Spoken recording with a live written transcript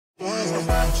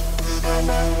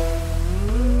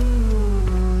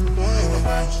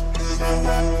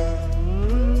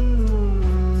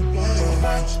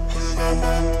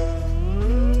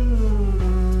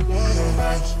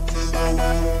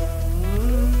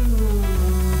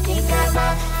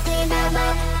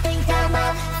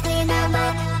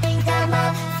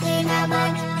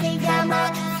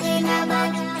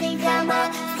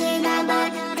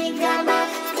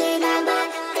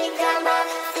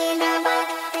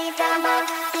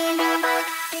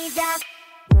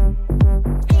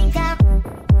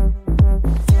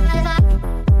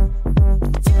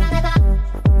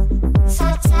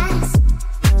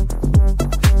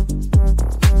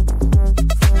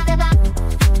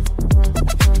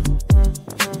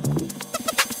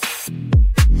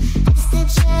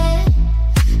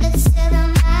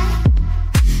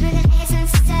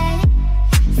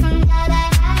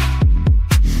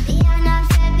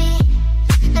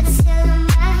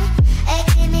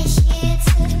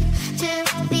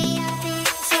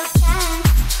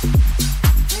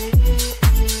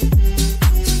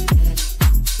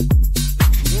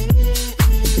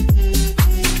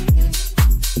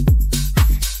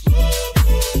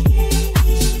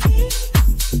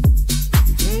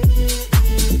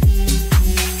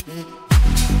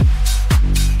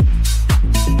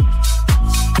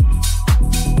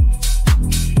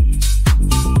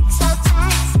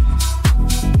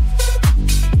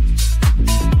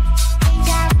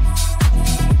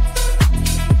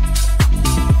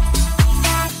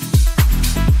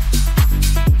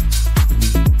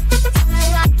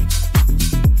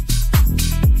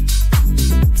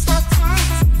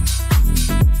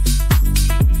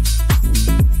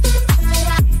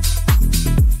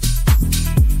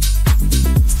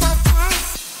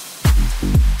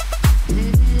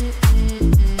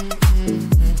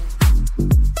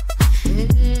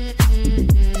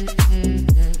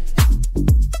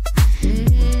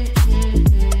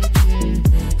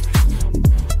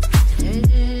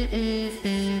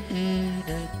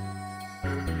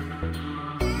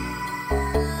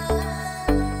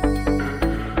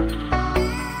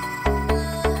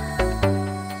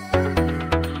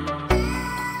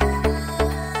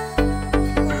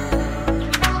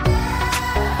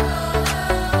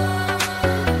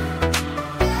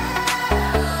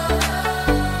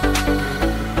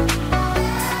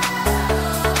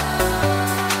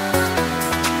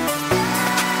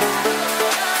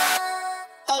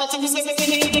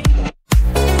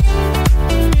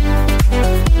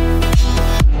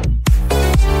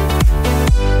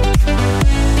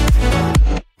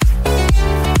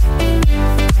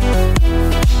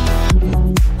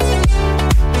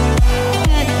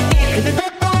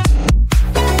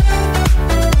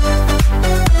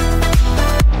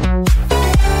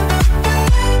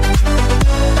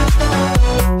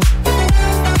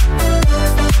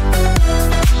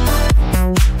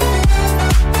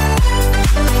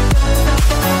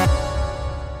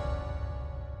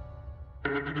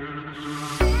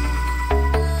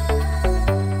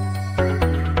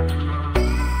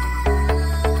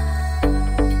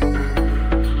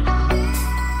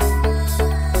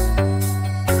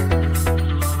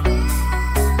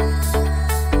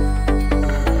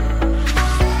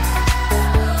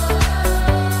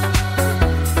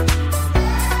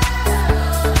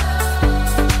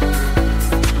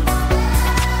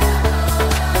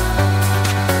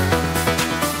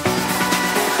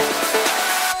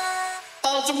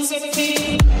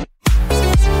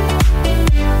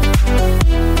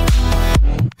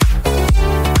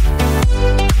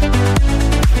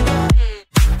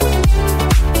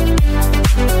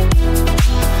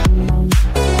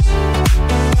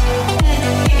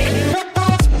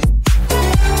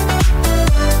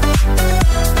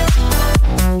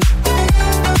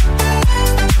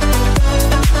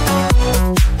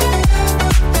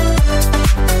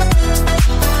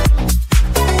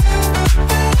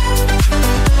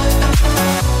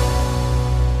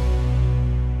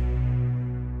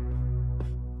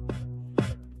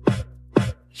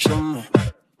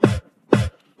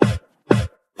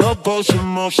potion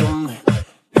motion,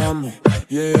 yummy,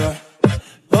 yeah.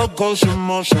 The potion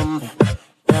motion,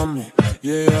 yummy,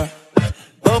 yeah.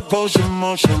 The potion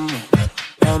motion,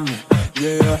 yummy,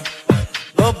 yeah.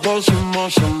 The potion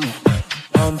motion,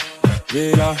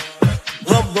 yeah.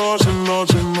 The potion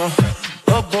motion,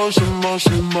 the potion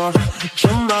motion,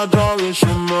 shimmer, dollar,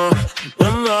 shimmer,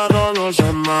 dollar,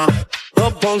 shimmer. The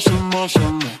potion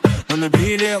motion, and the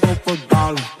beat it up a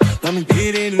dollar. Let me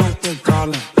beat it up a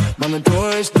dollar. Man, the door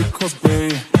is because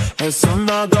baby, it's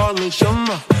 $100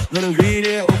 shimmer. Let me beat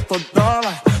it up a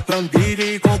dollar. Let me beat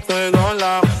it up a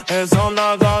dollar. It's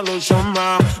 $100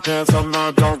 shimmer. It's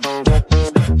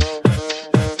 $100.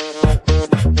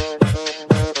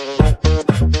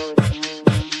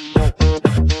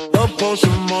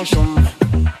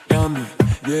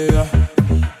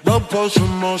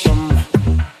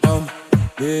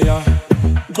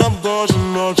 go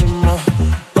shima shima,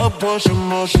 go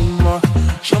shima shima,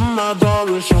 shima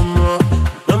dora shima,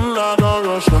 shima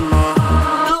dora shima.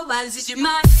 Nobody's in your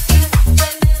mind.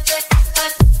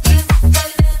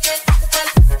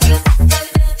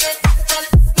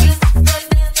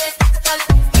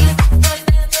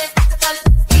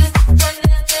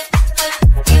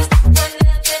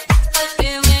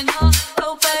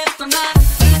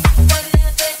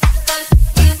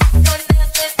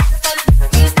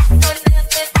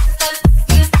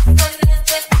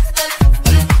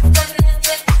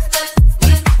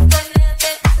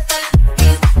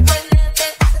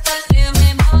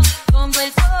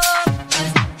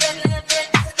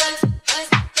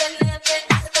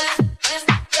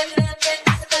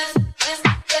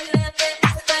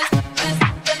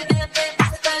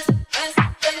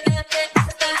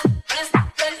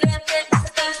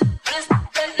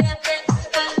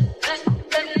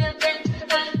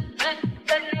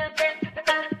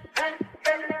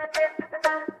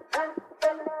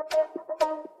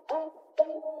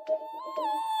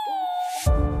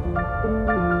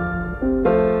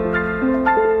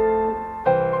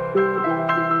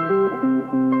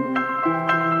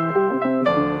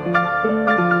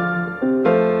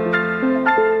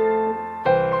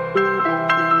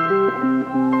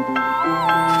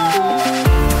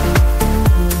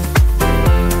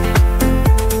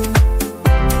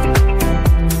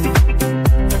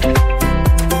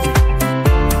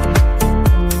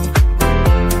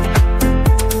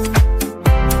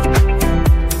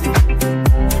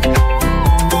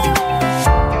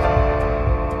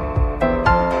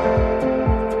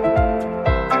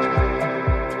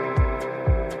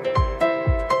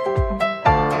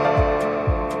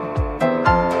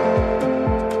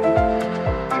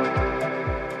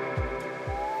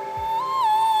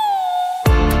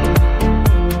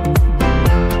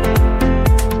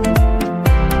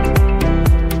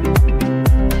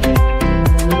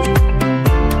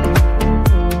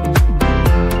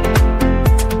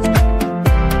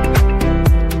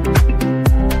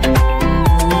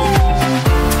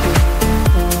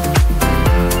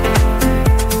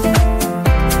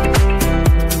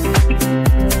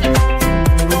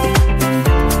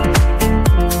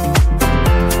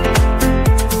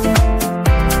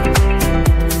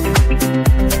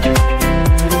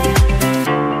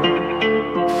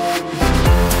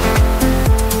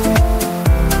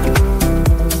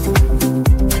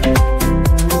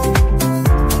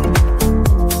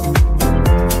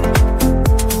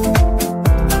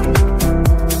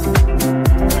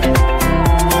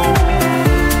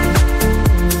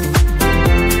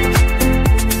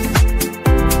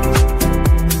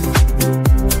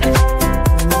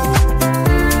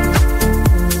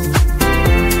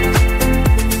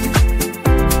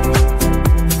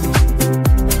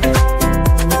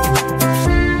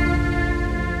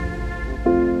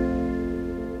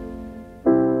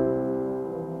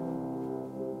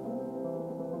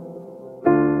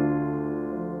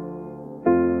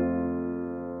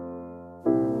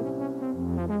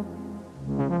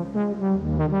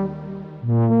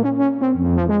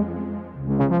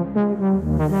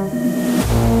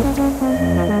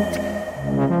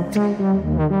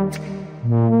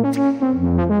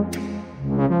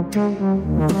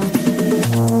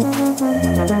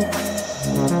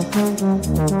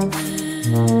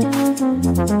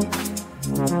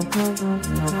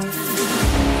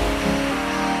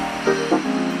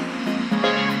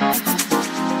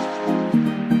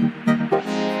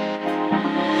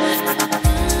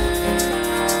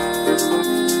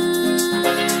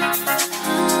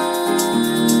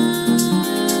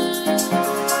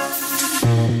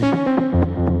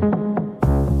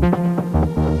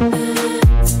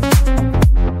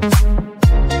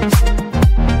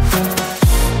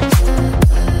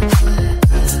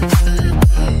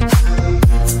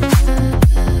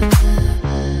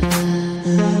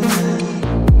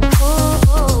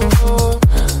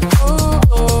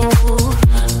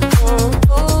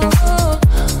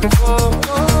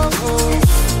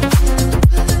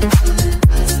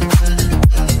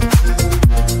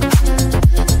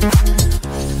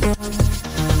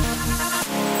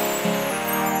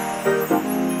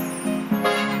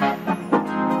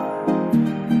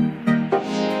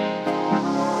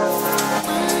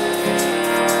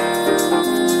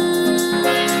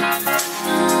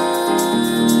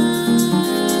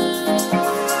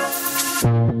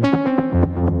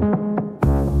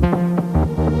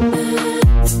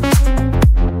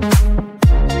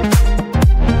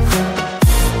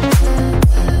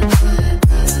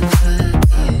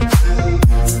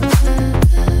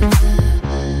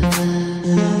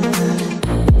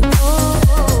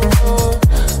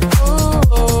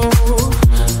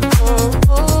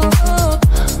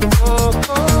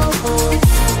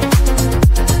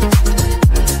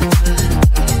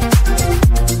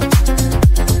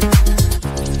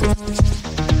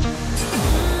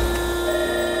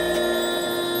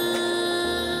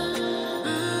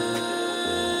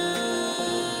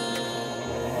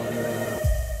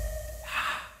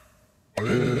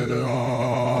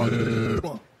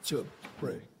 2,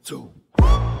 3, 2.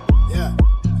 Yeah.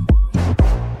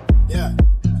 Yeah.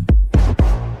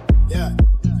 Yeah.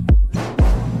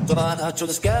 Toda ciò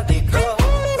scarico.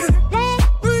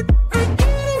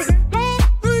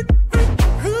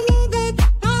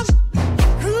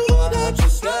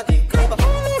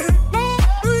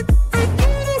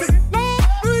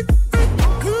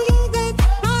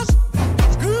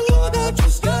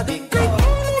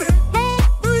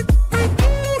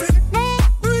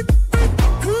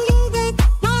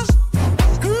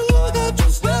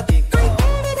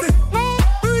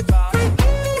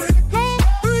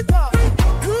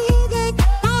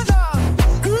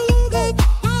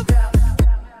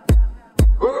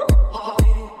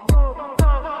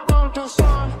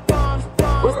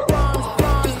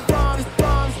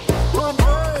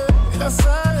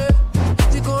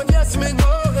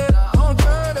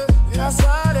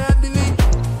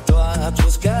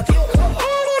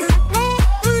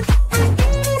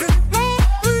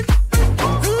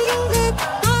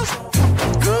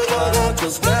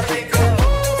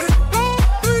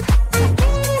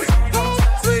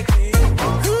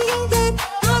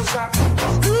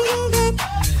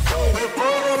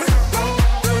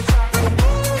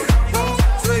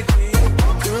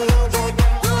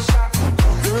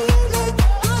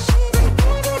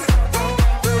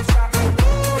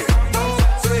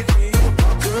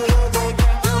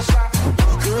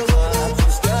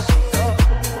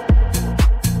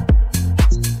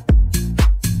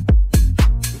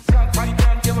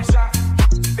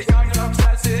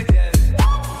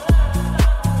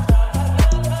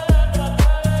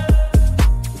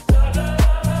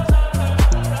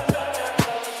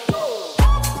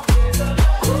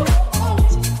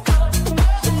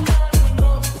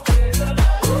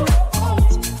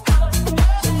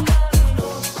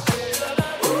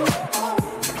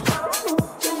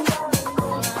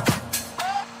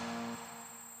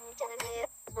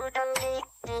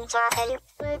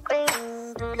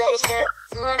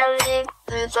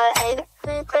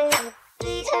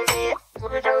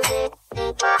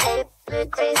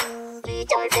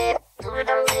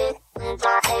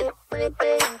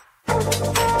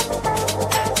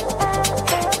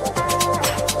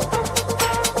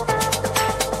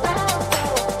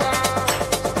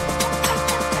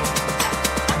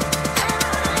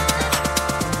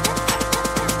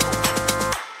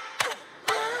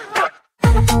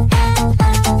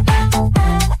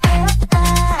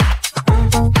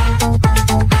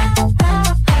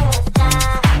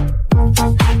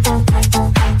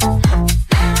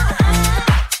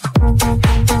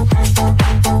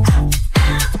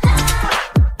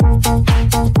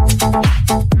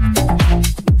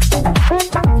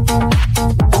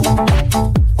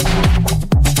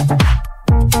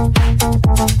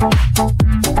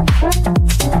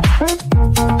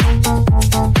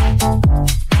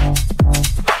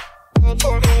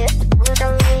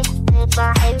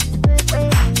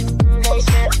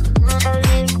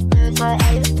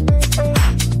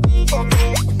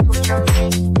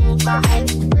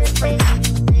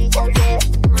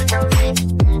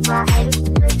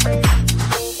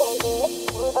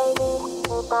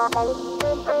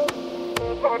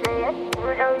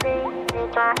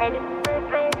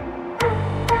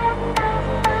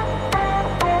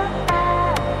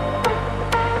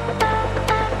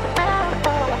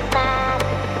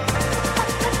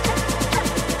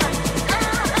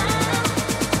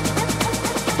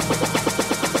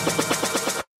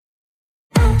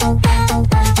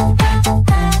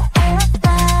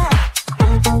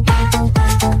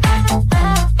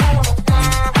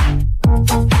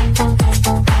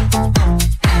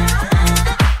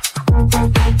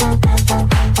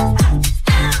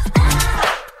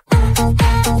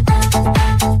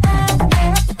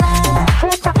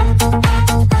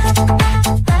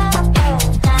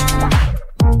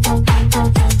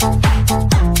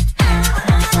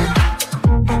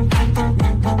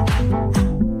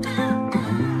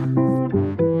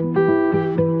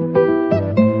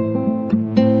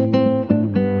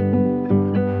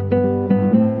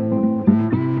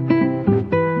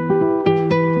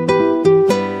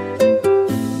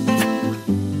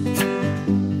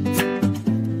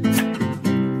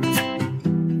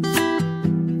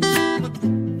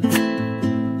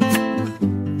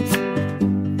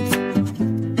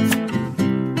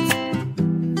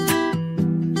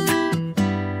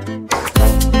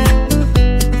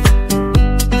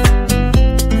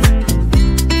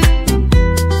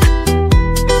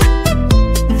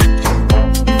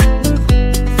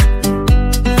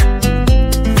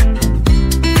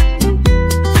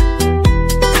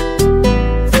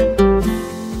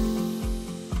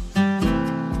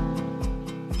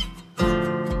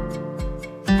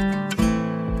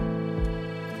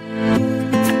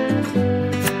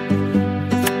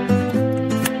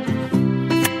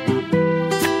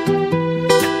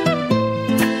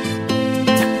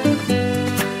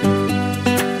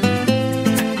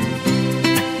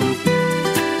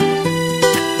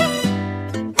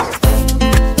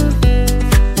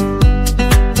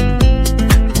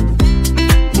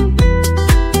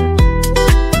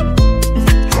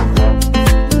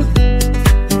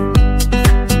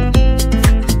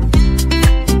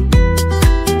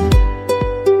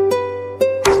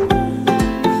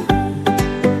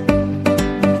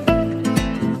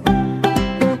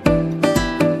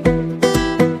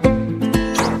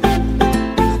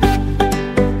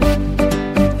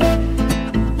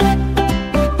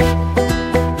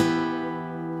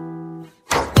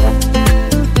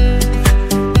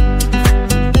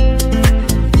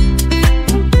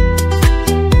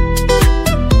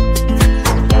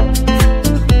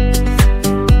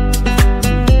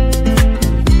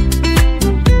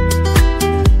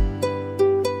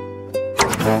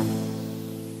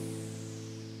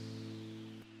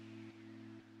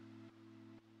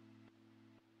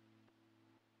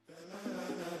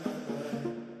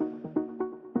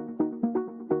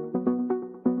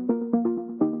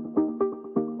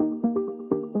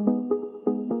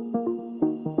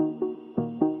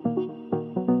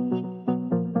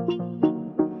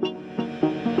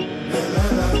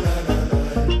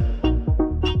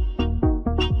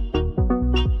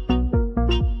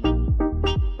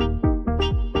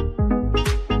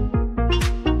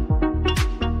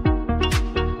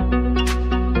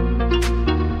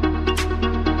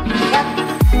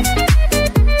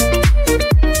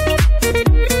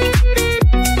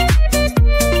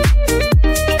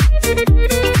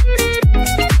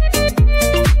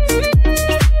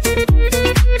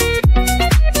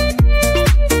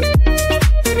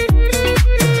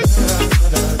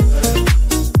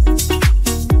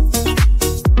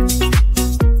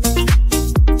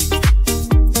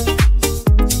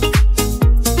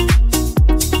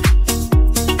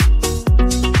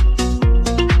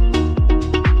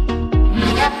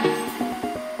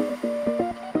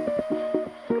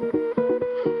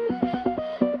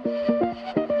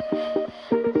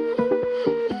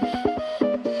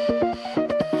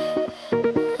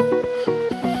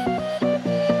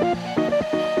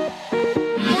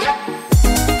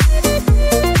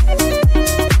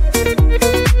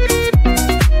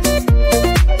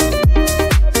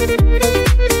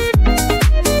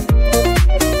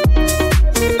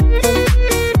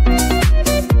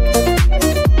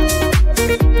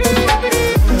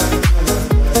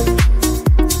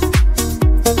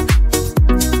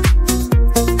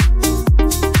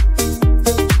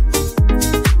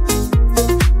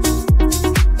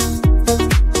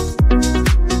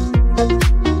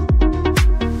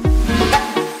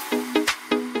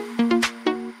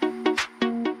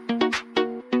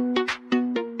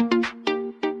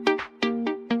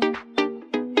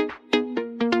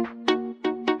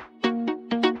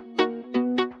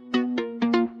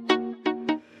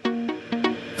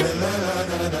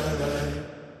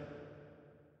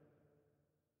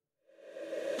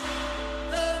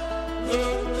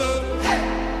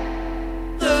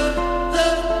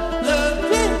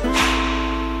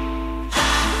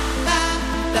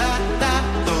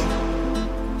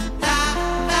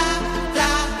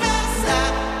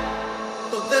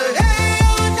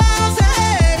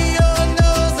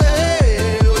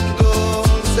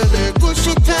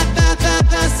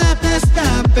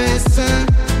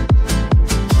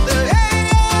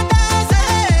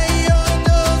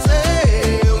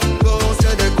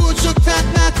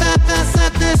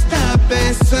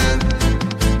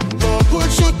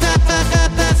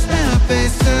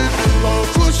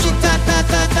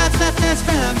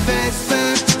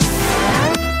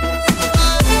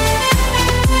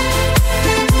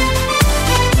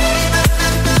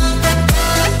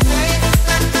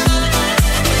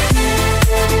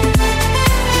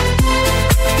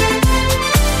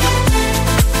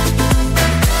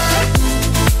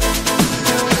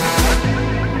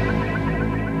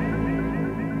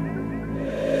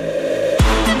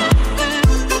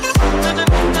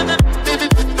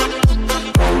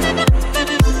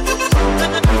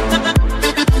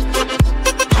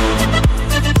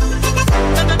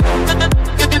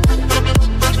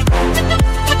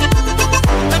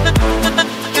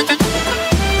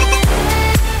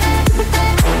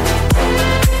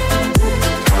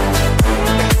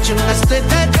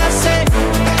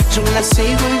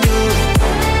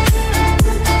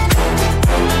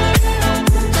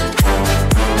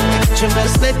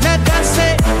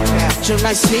 좀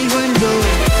I see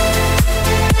window.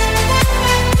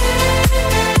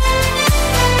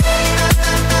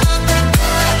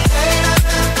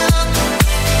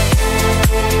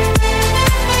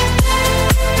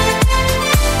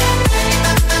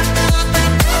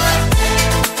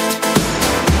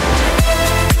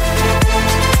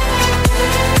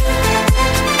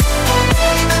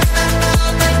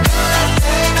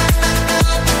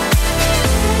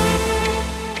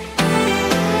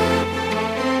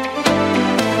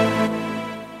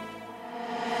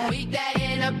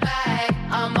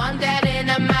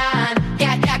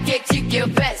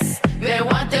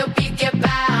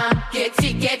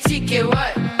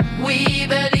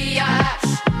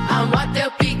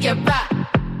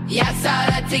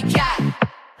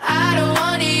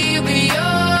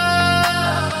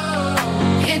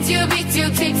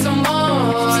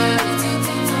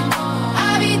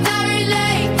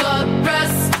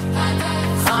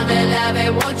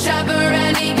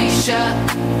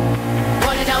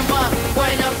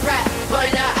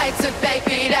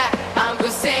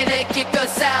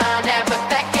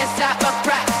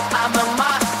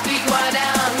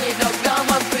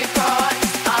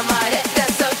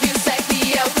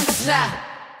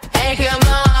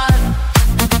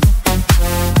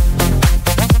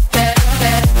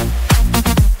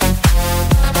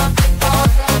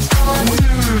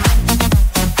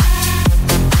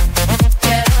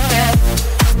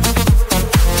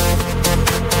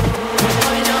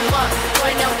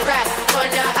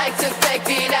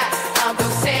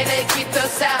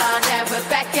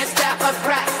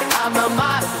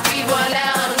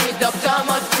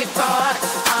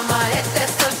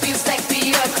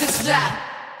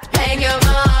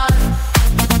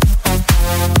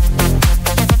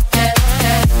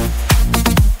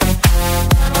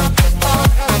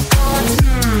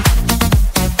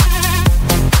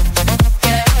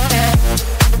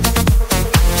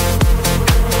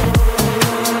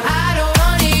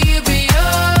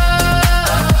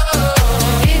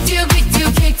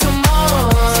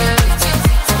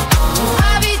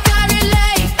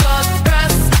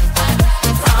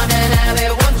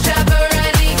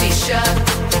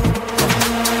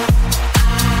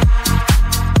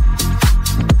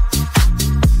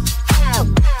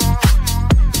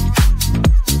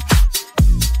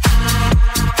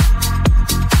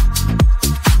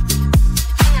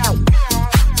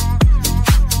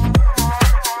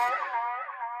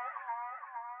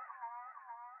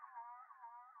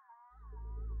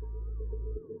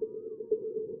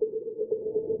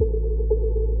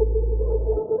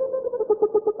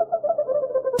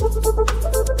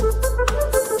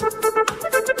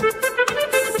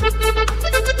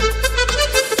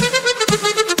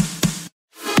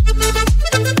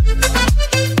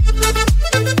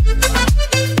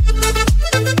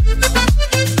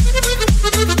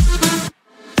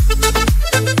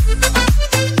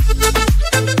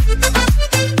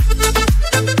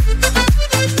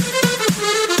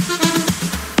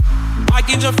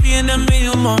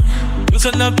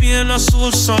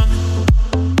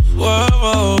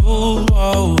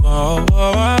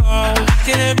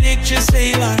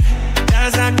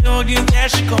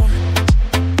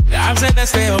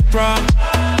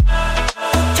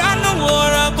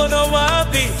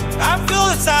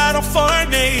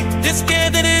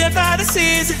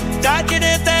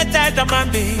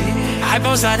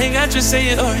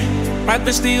 Say oi, right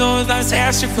bestie hoes like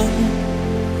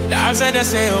saxophone. Daar zijn de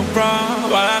heel bra,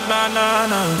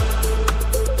 na.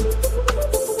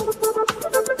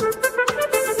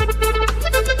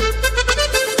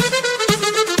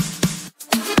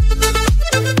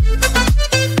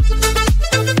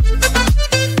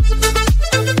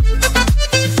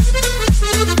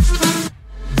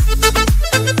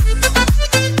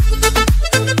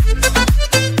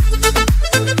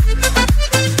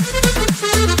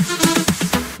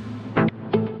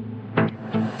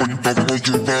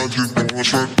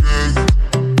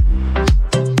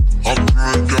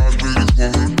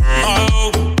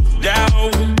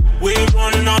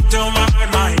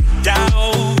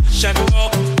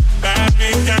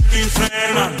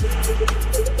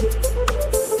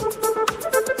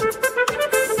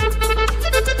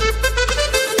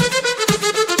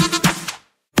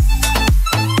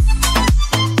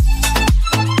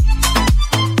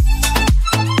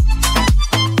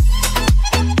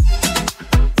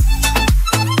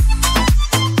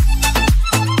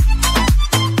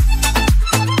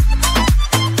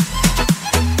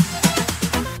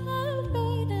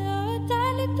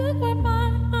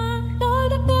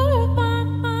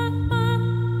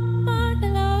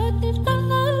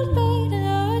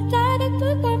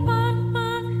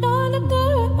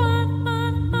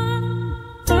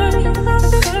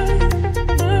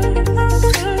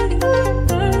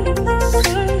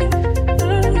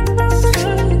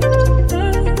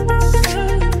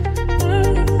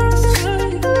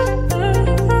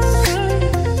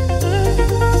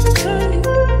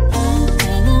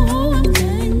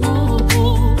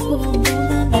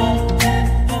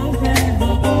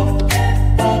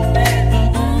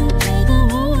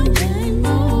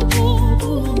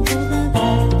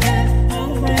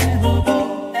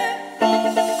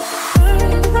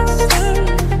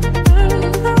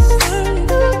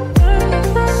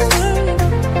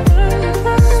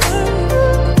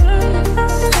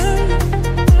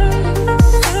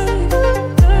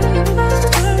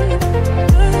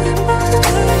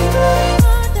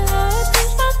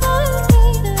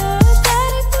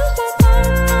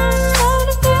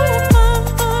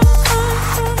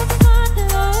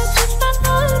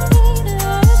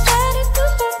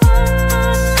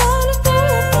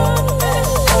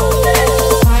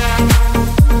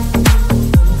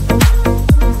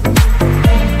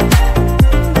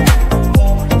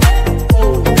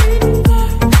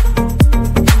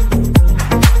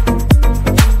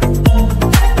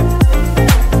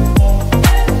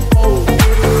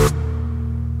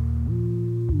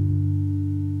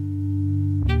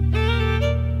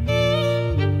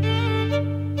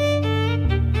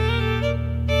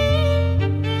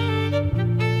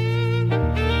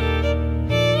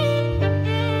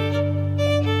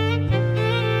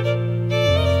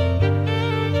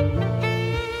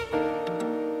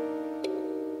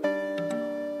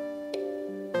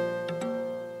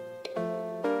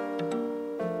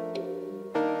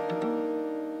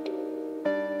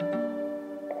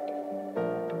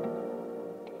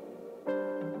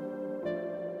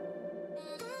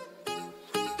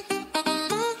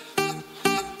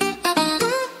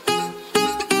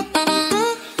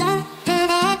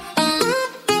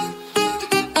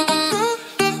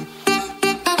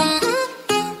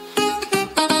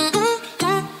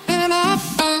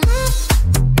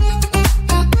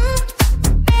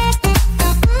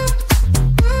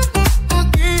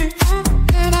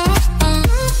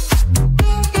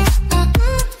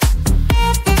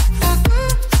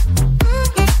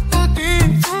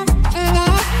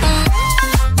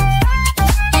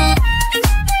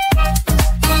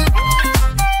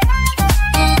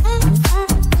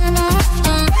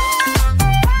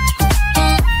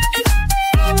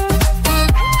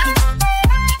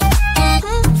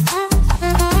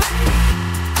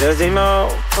 quasiment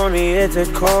on y était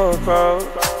coco.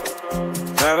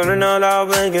 Having all our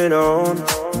blanket on.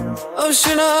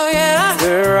 Ocean, yeah.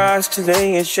 The rocks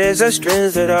today and shades that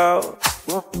strings it out.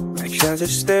 I try to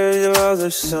stare the other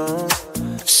song.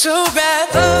 So bad,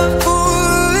 the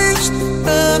foolish,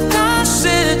 the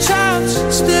constant and chops.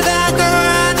 Split back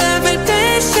around every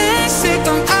day, sick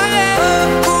of my head.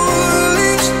 The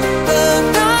foolish, the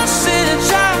constant and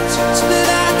chops. Split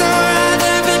back around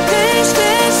every day,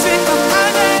 sick of my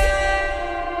head.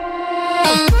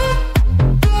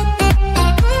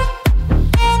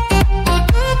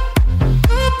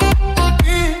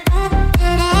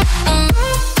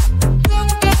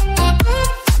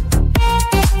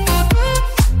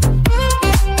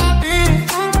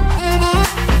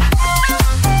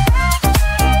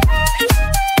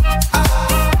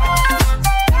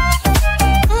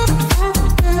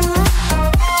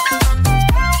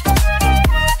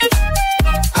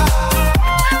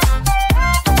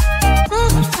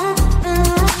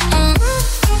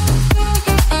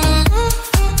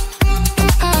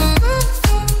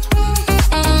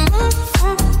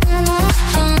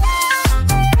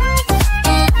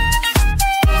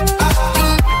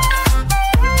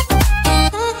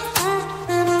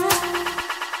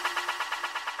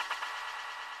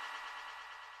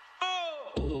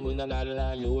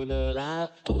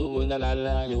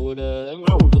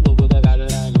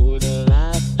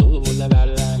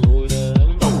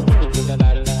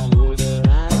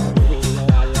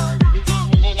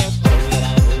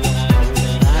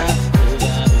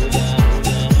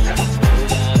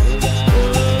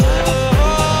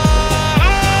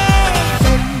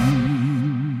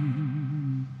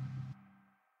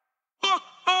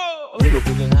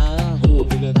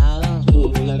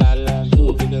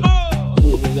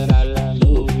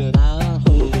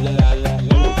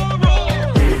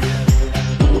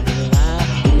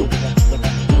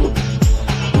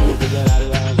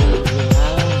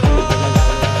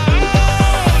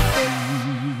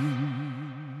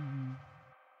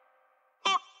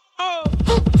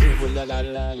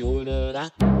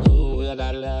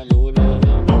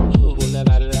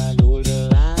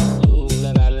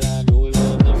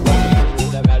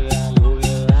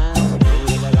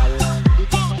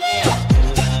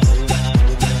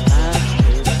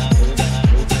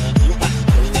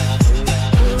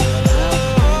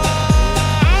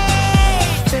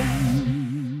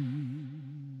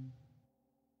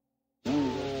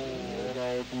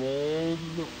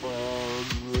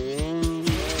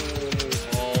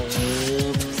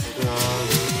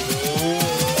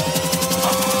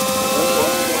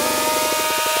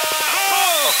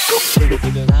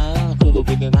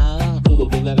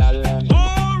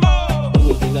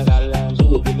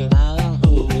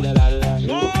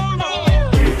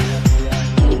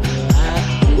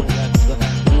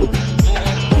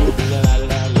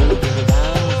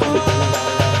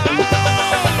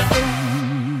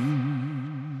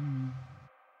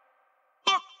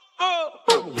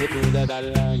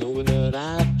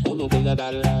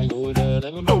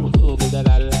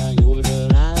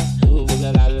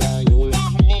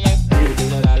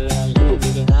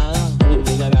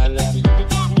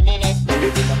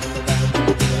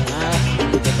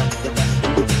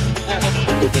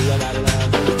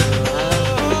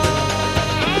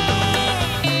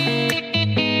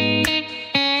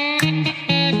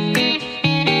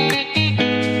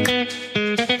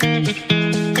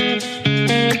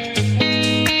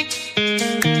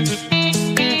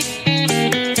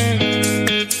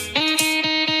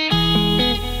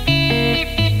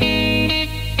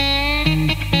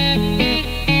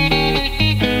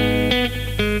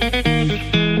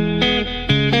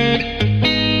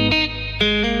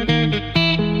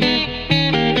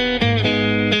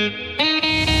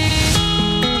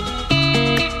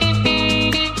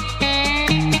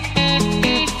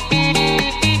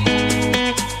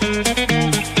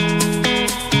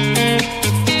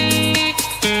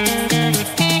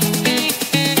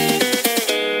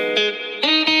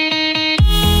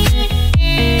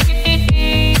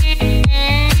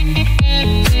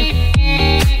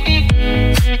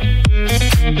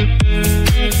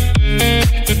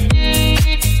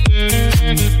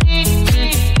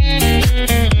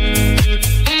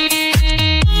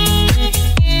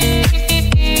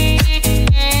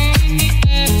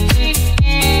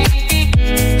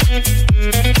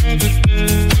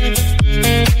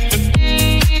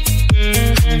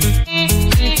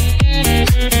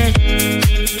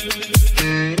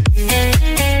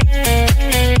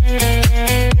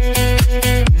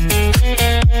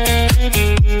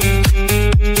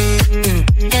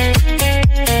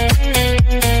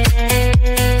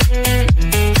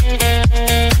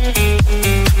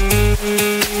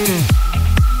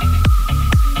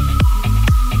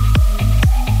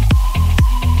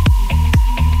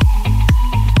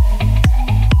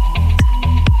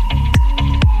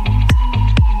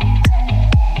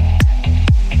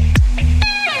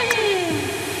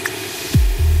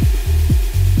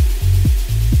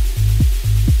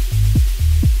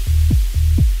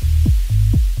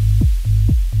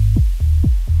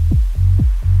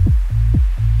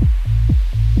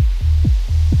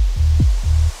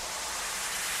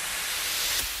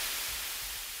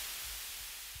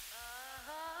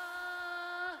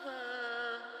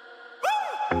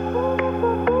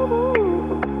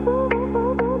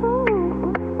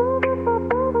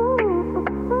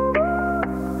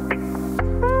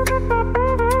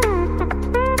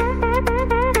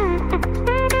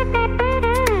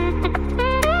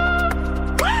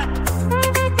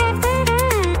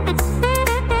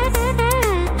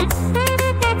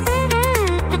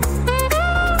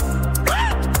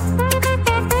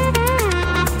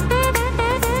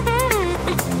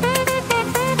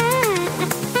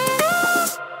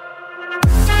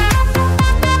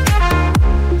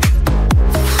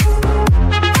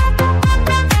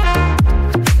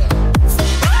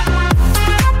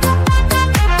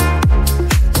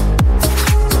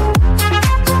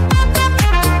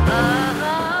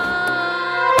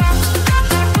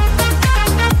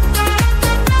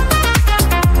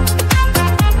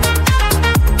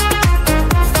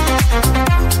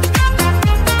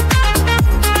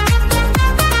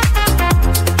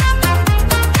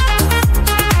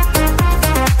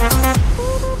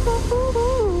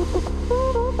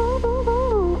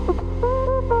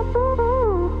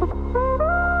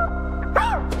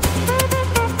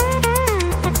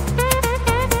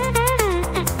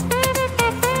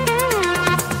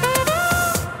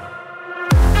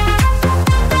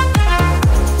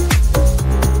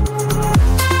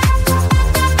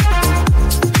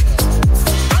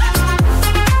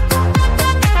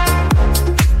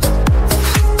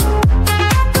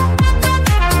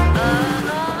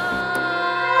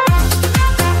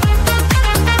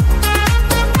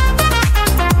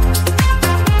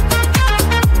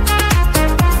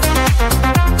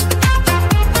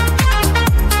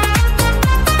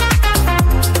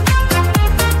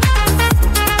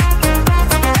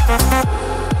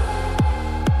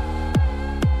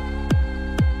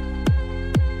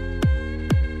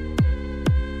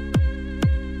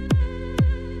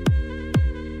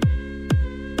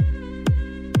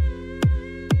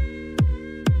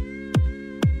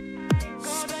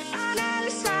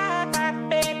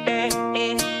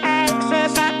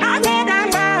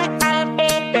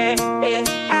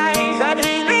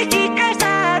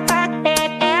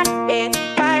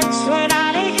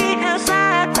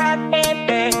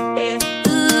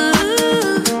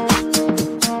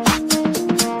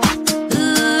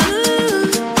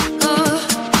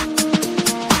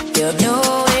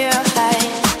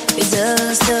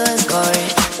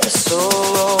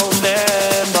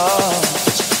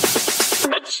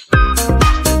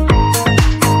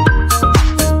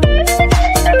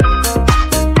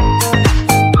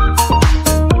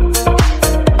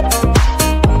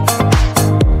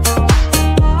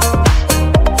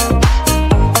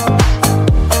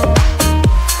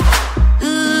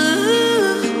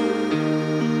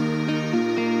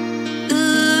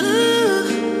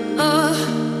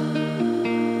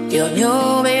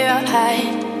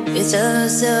 It's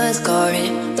us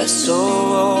escorting the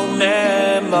soul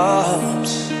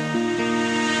members.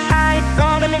 I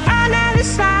gonna be on the other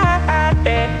side.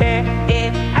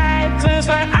 If I lose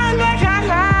my under your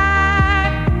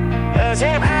light, 'cause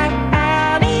if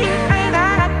I'll be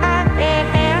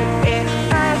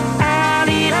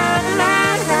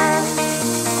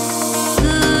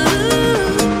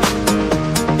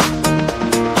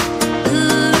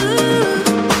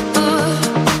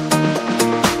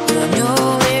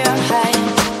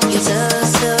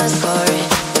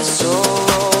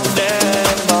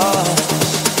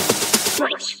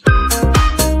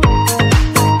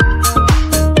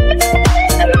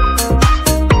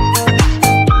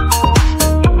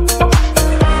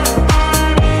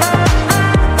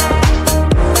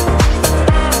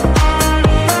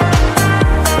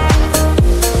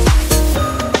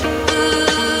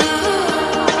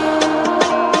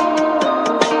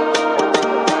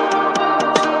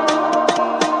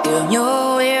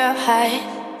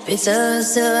it's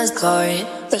us calling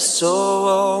the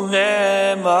soul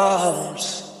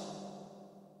members.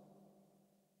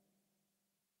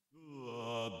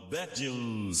 That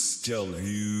just tell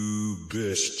you,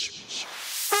 bitch.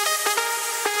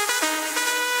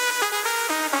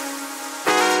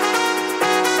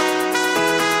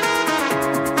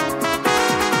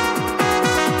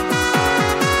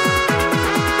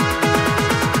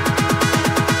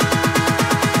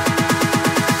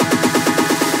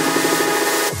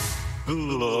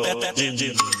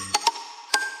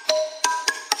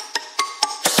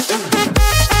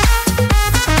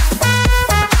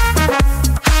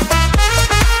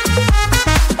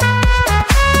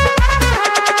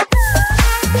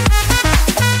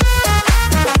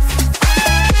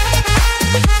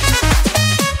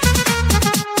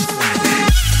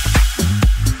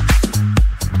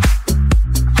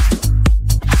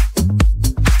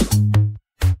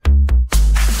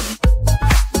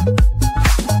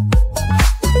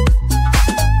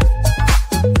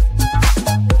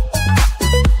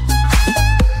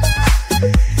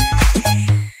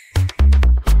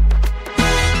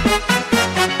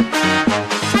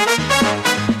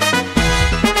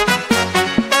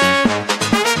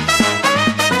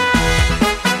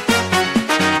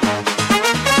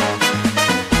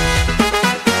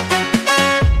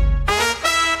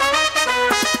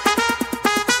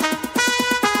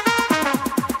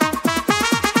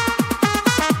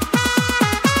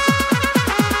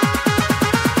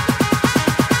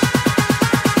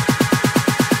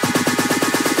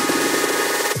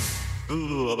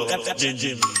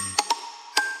 Jim.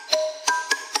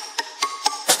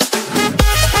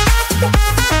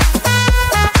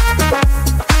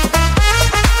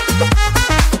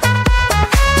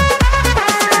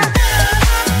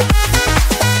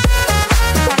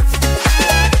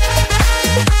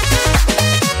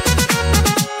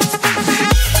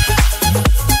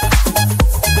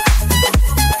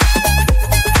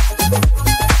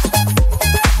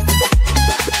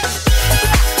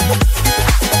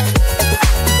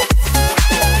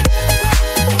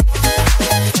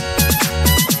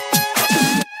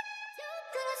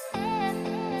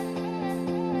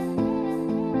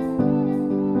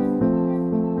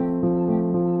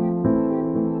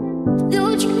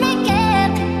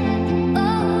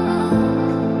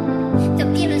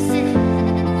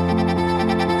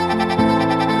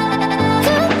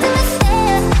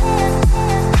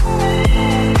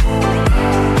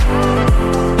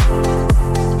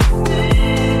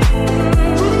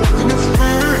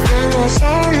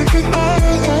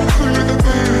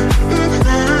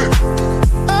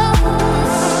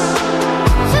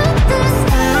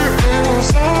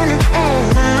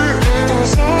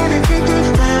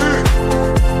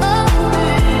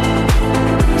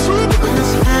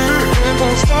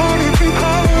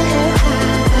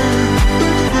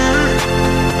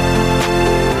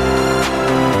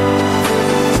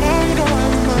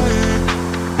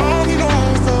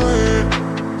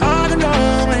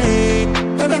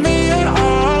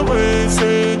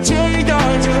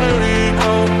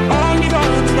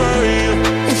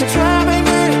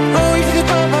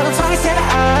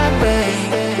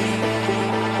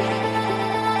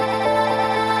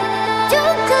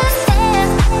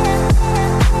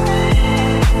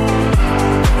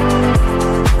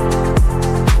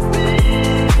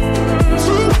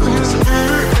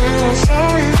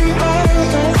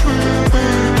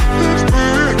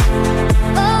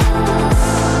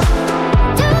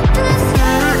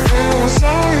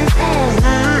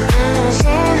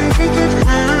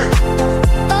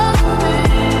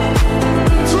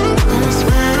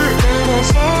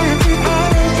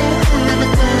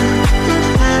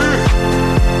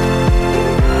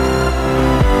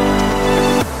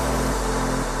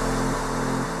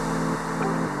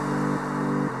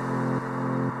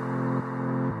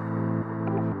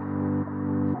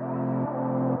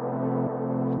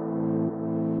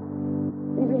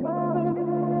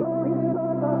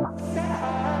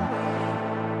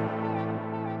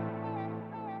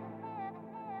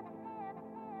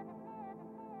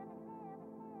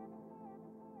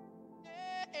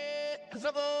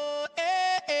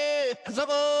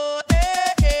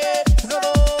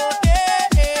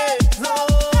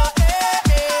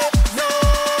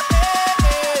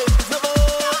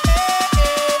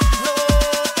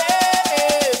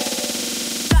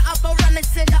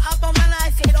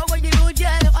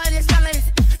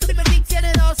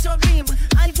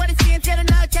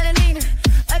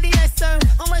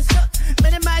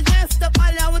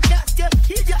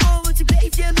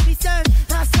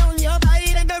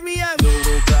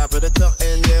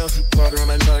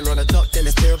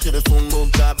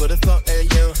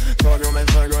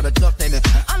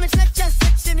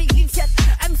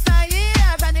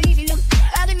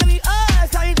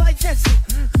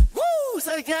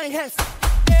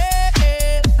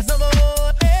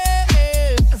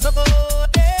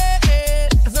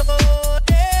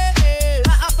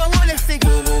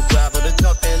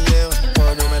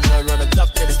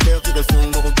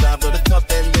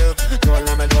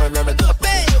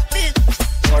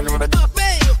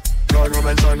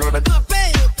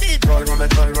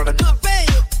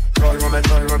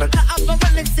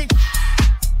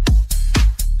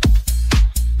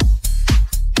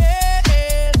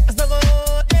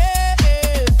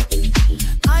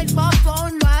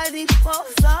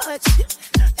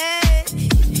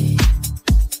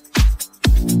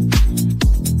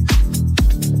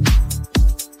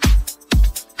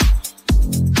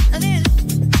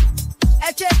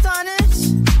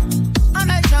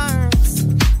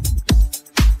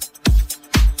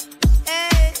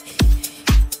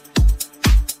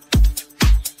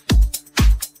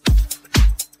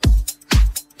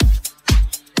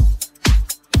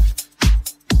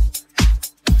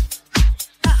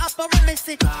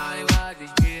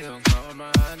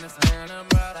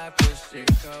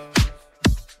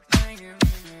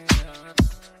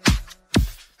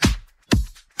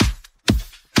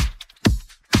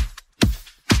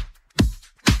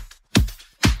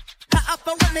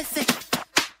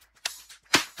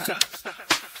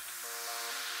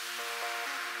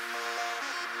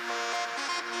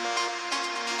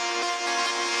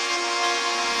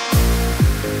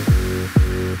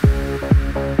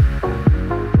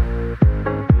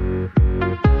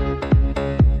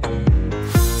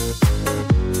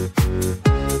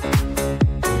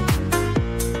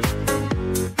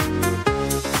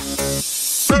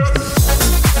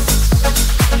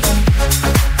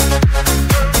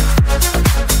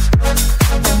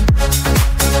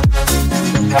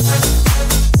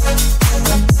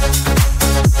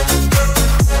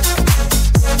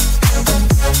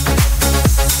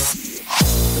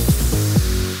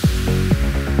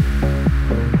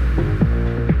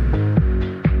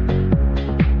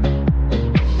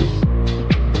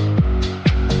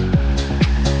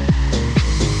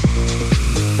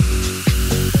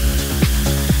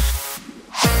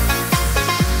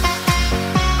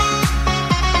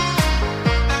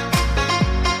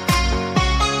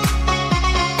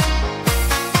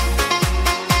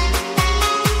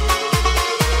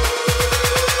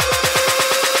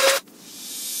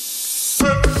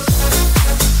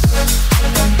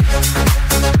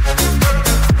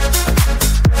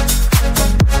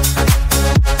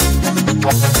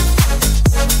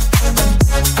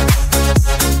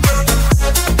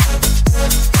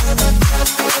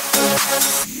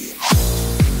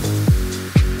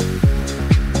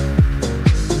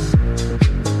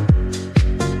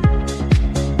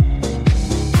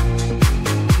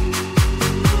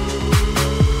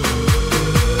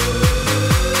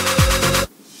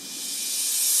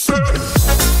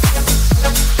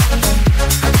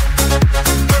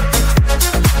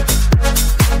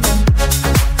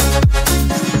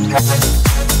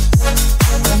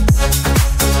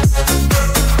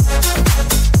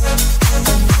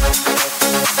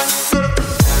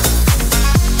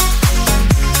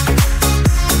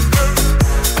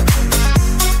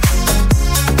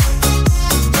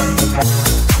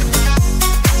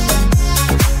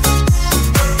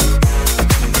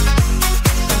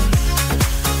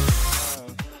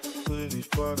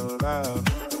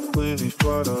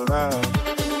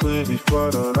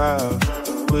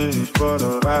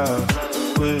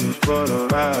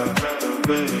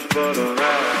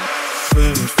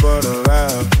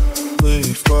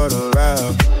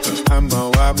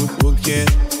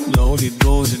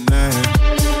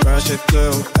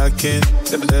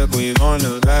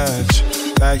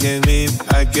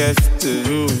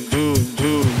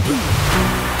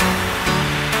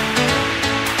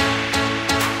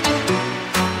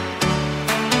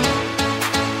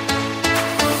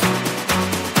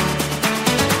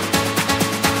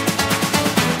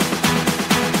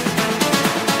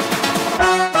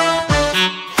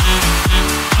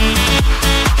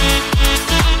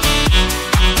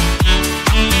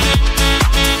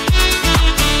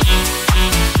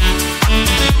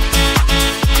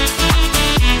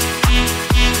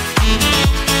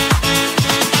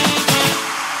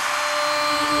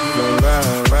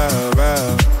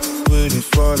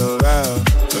 걸어라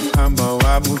한번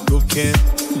와보도록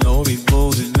No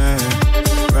reposing now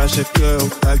Rush a girl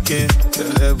again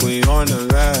That we on the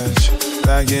rise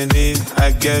Lagging in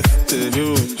I guess to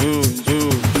you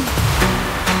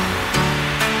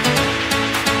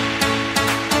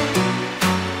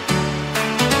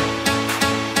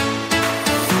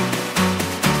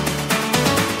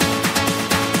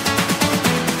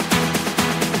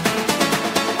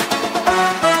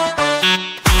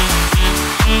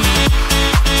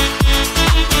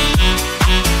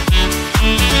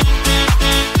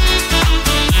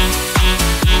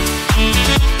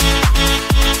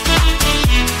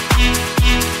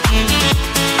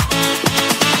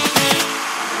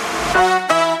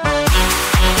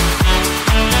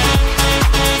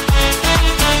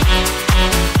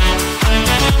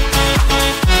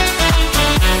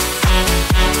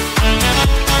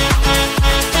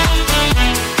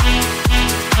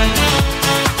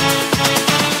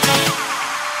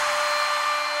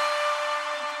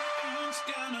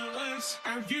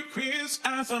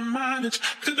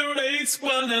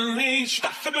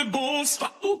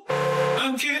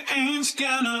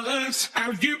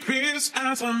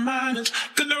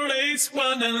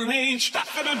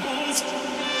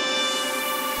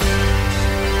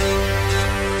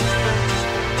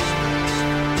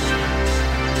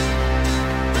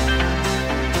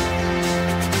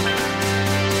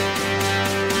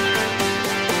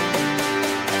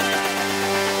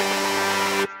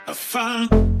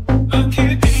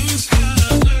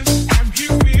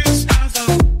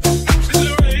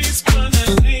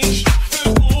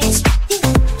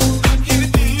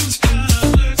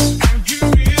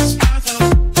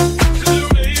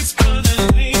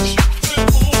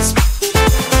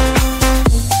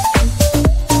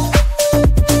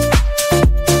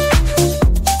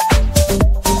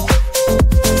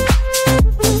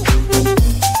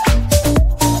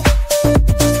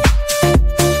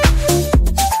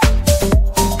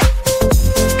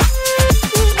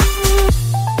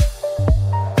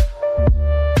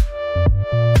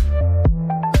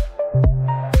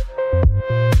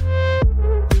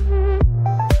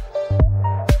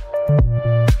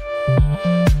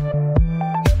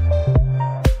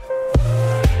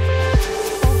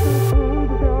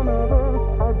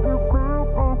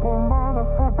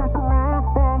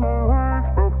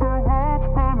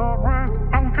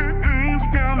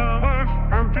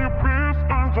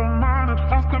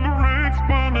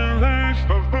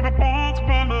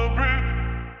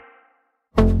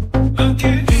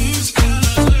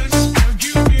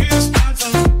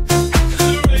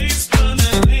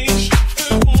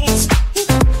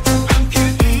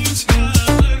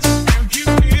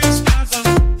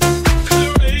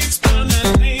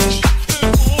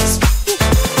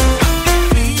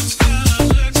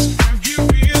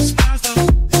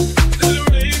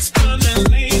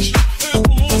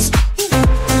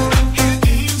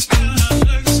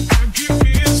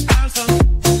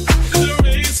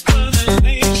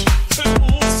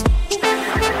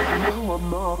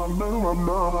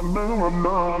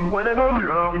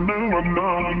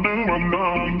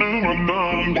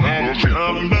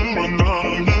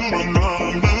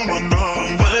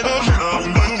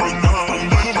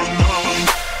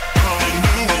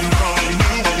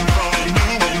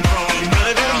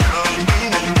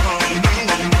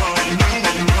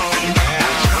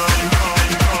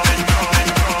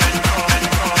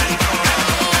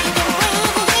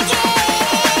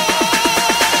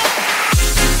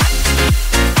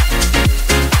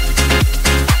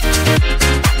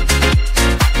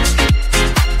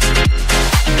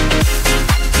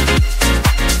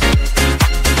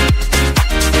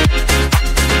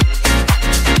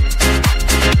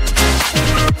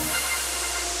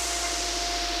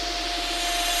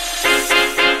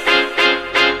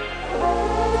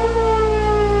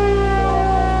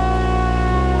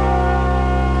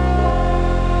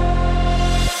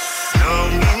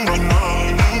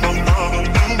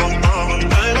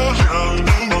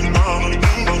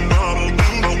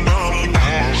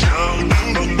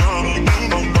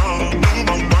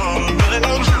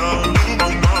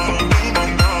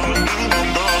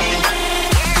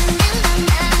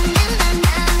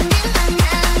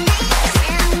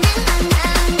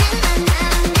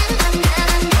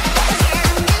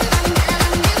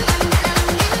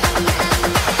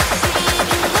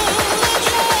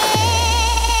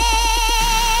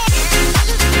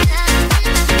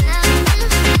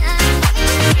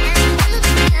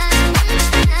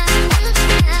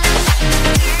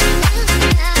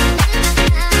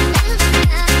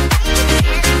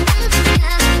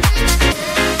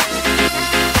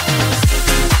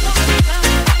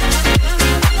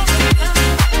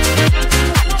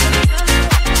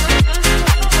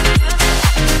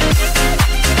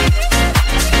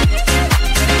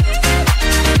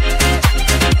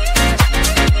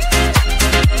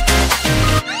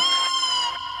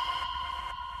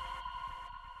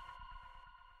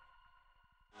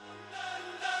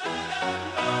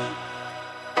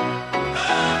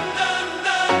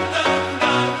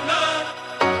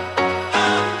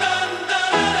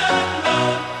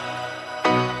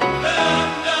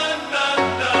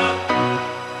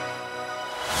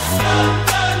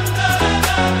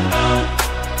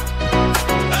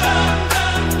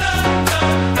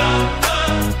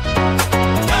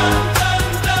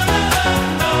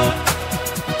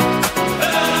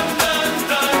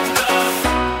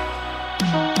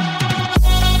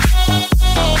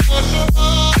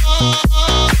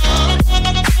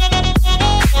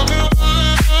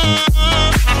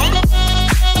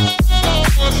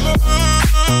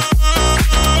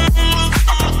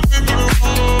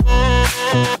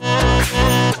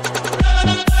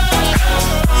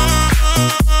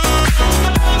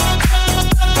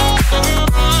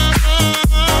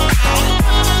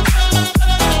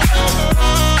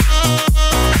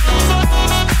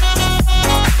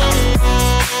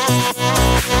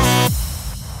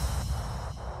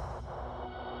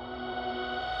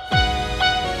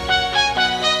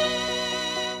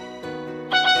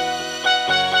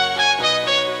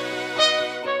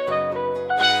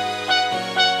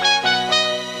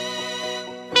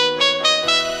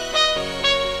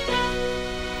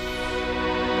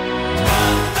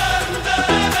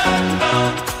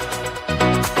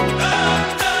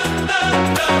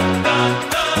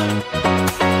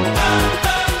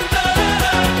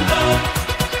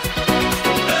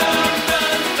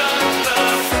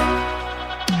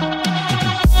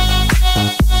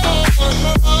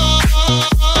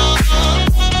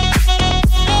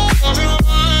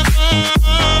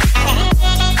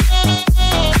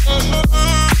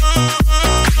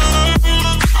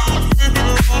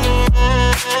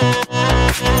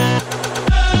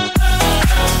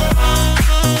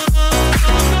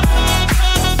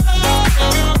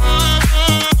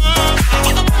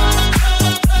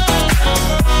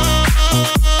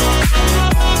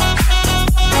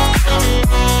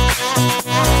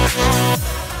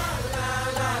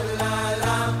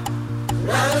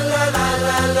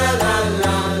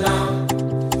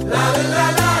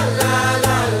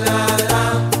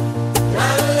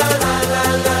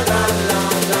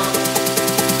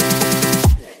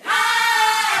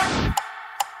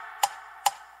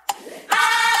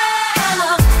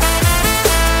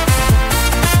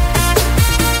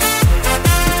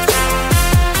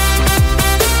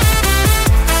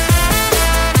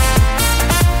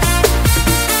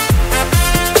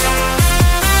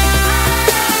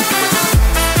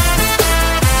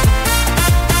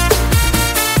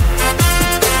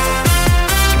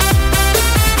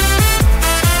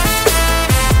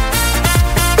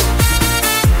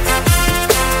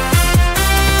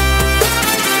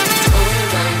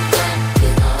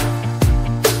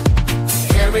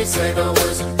we say the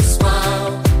words with a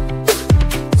smile.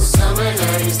 Summer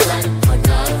night is like a point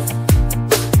out.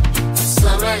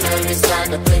 Summer night is like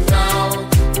a thing now.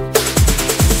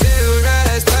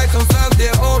 Silver's back on fuck the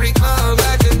original.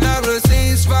 Like another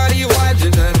scene's body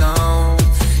watching the now.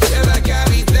 Yeah, like I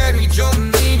be there, we don't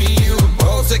need you.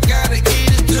 Both I gotta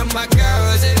eat it to my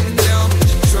girls and tell me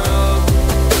the truth.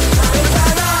 La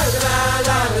la la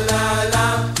la la la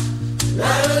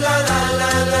la la la la la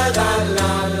la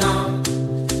la la la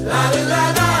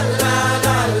la la la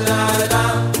la.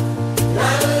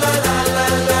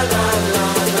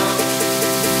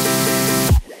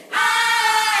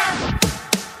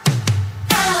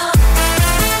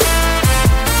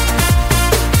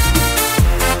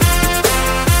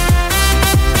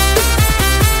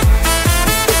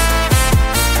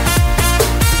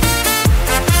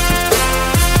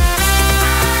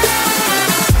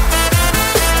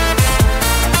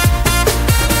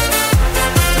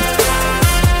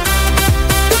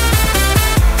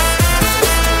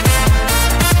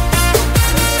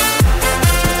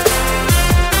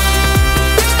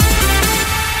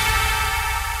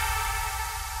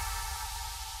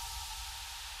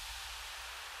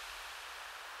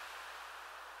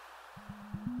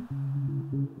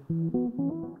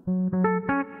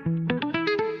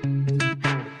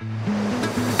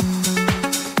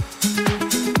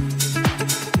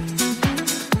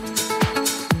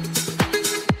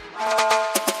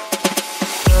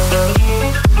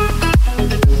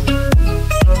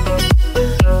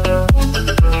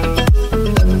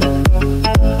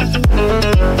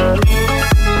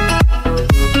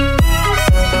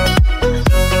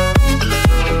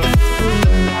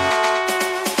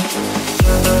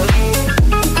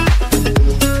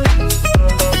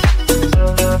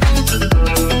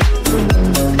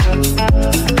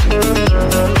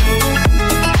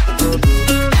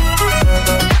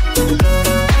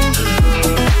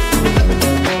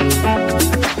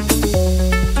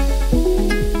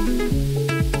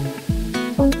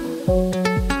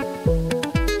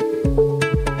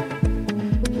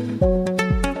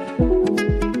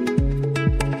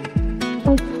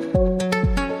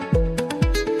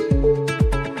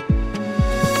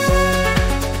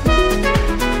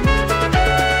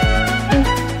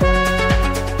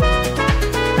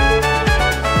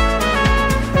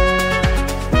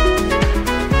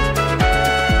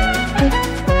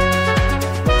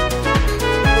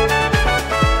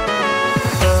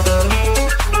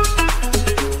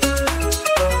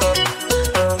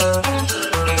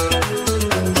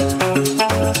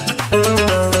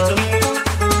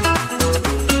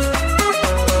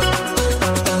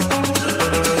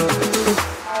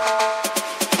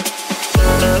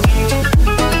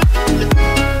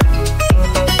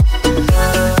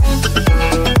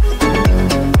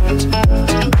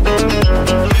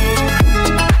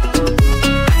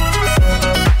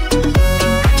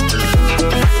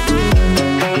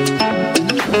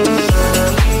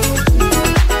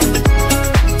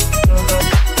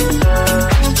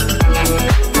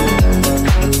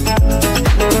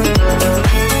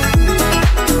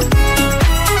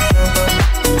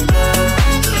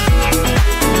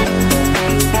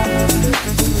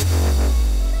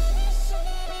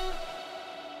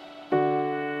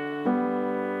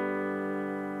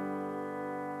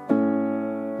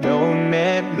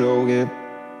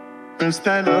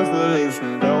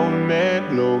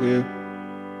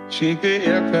 Kigge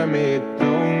hjælper med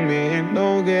nogen med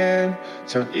nogen.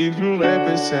 Så if you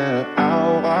represent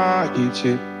our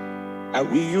Egypt, I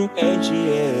will you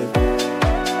Egypt.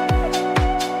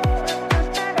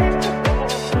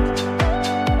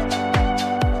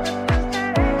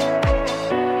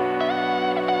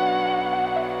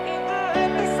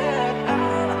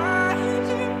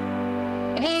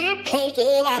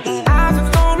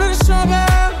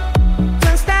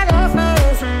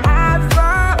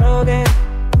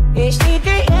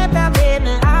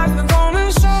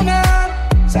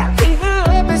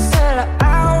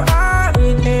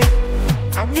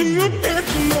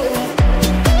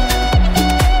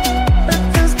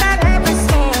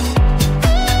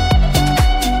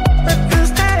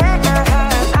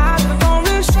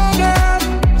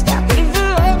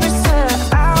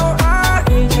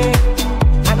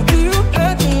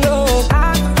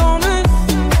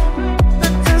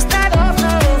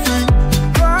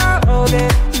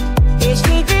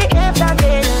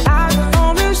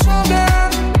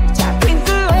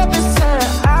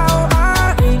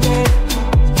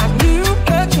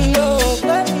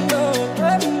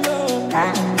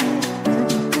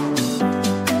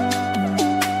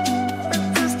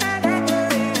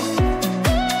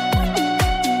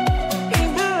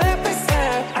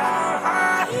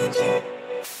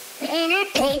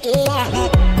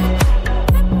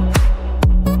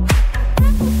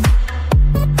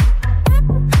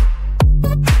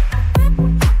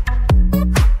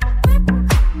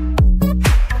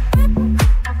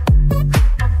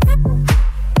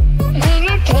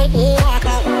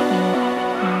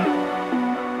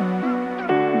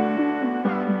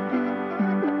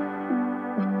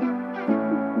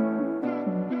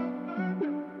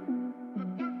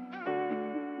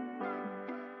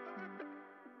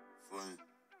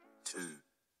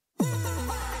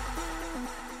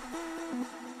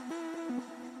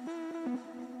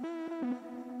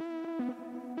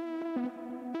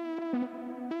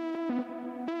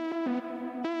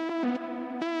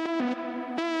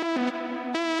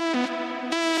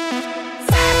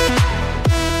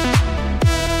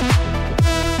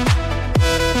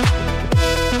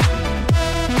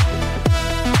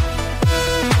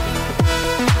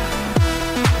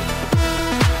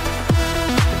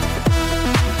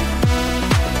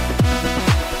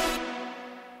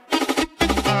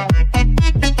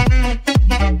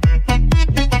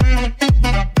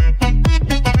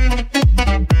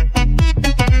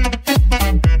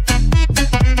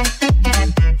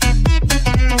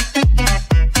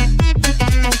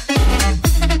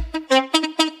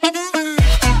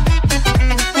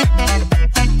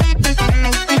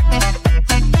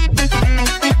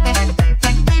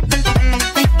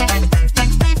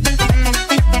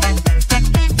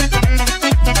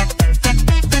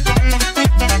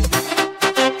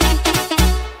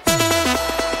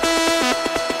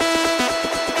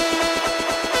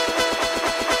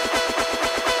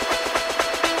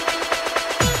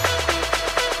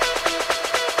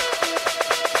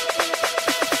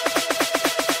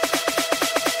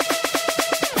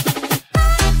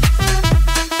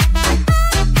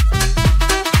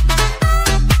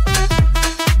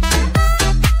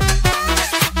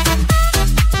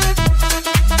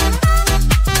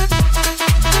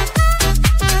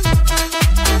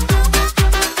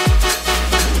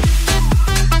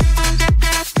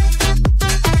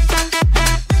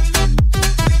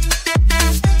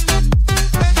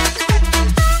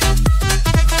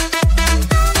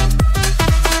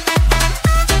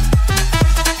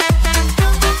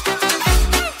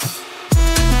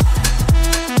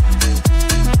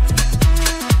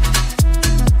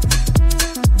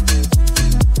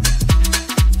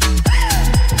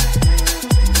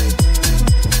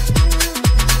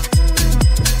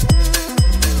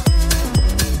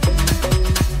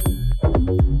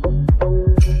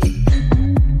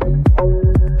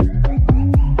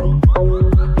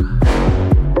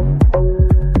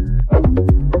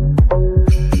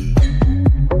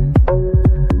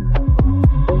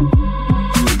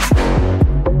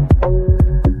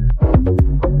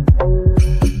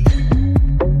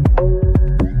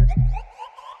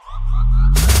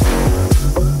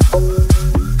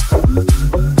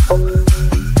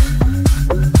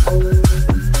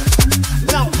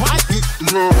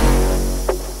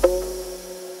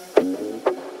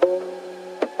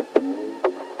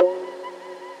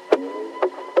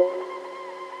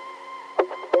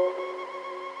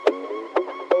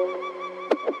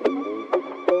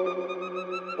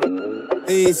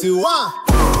 Easy one.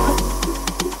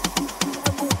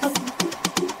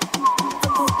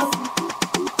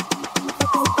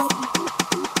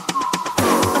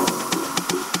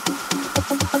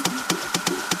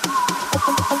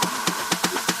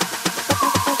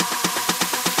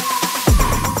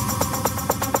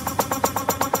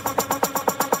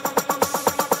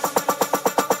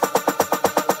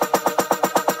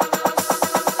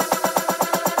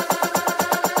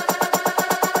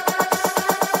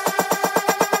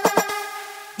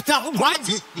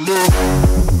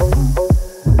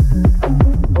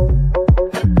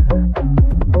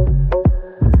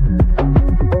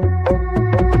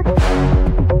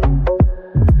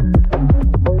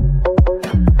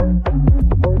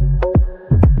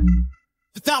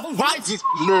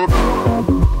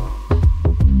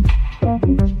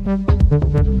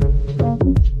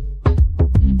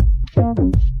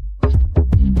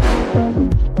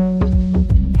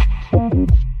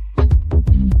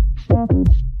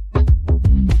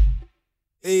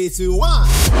 Easy one.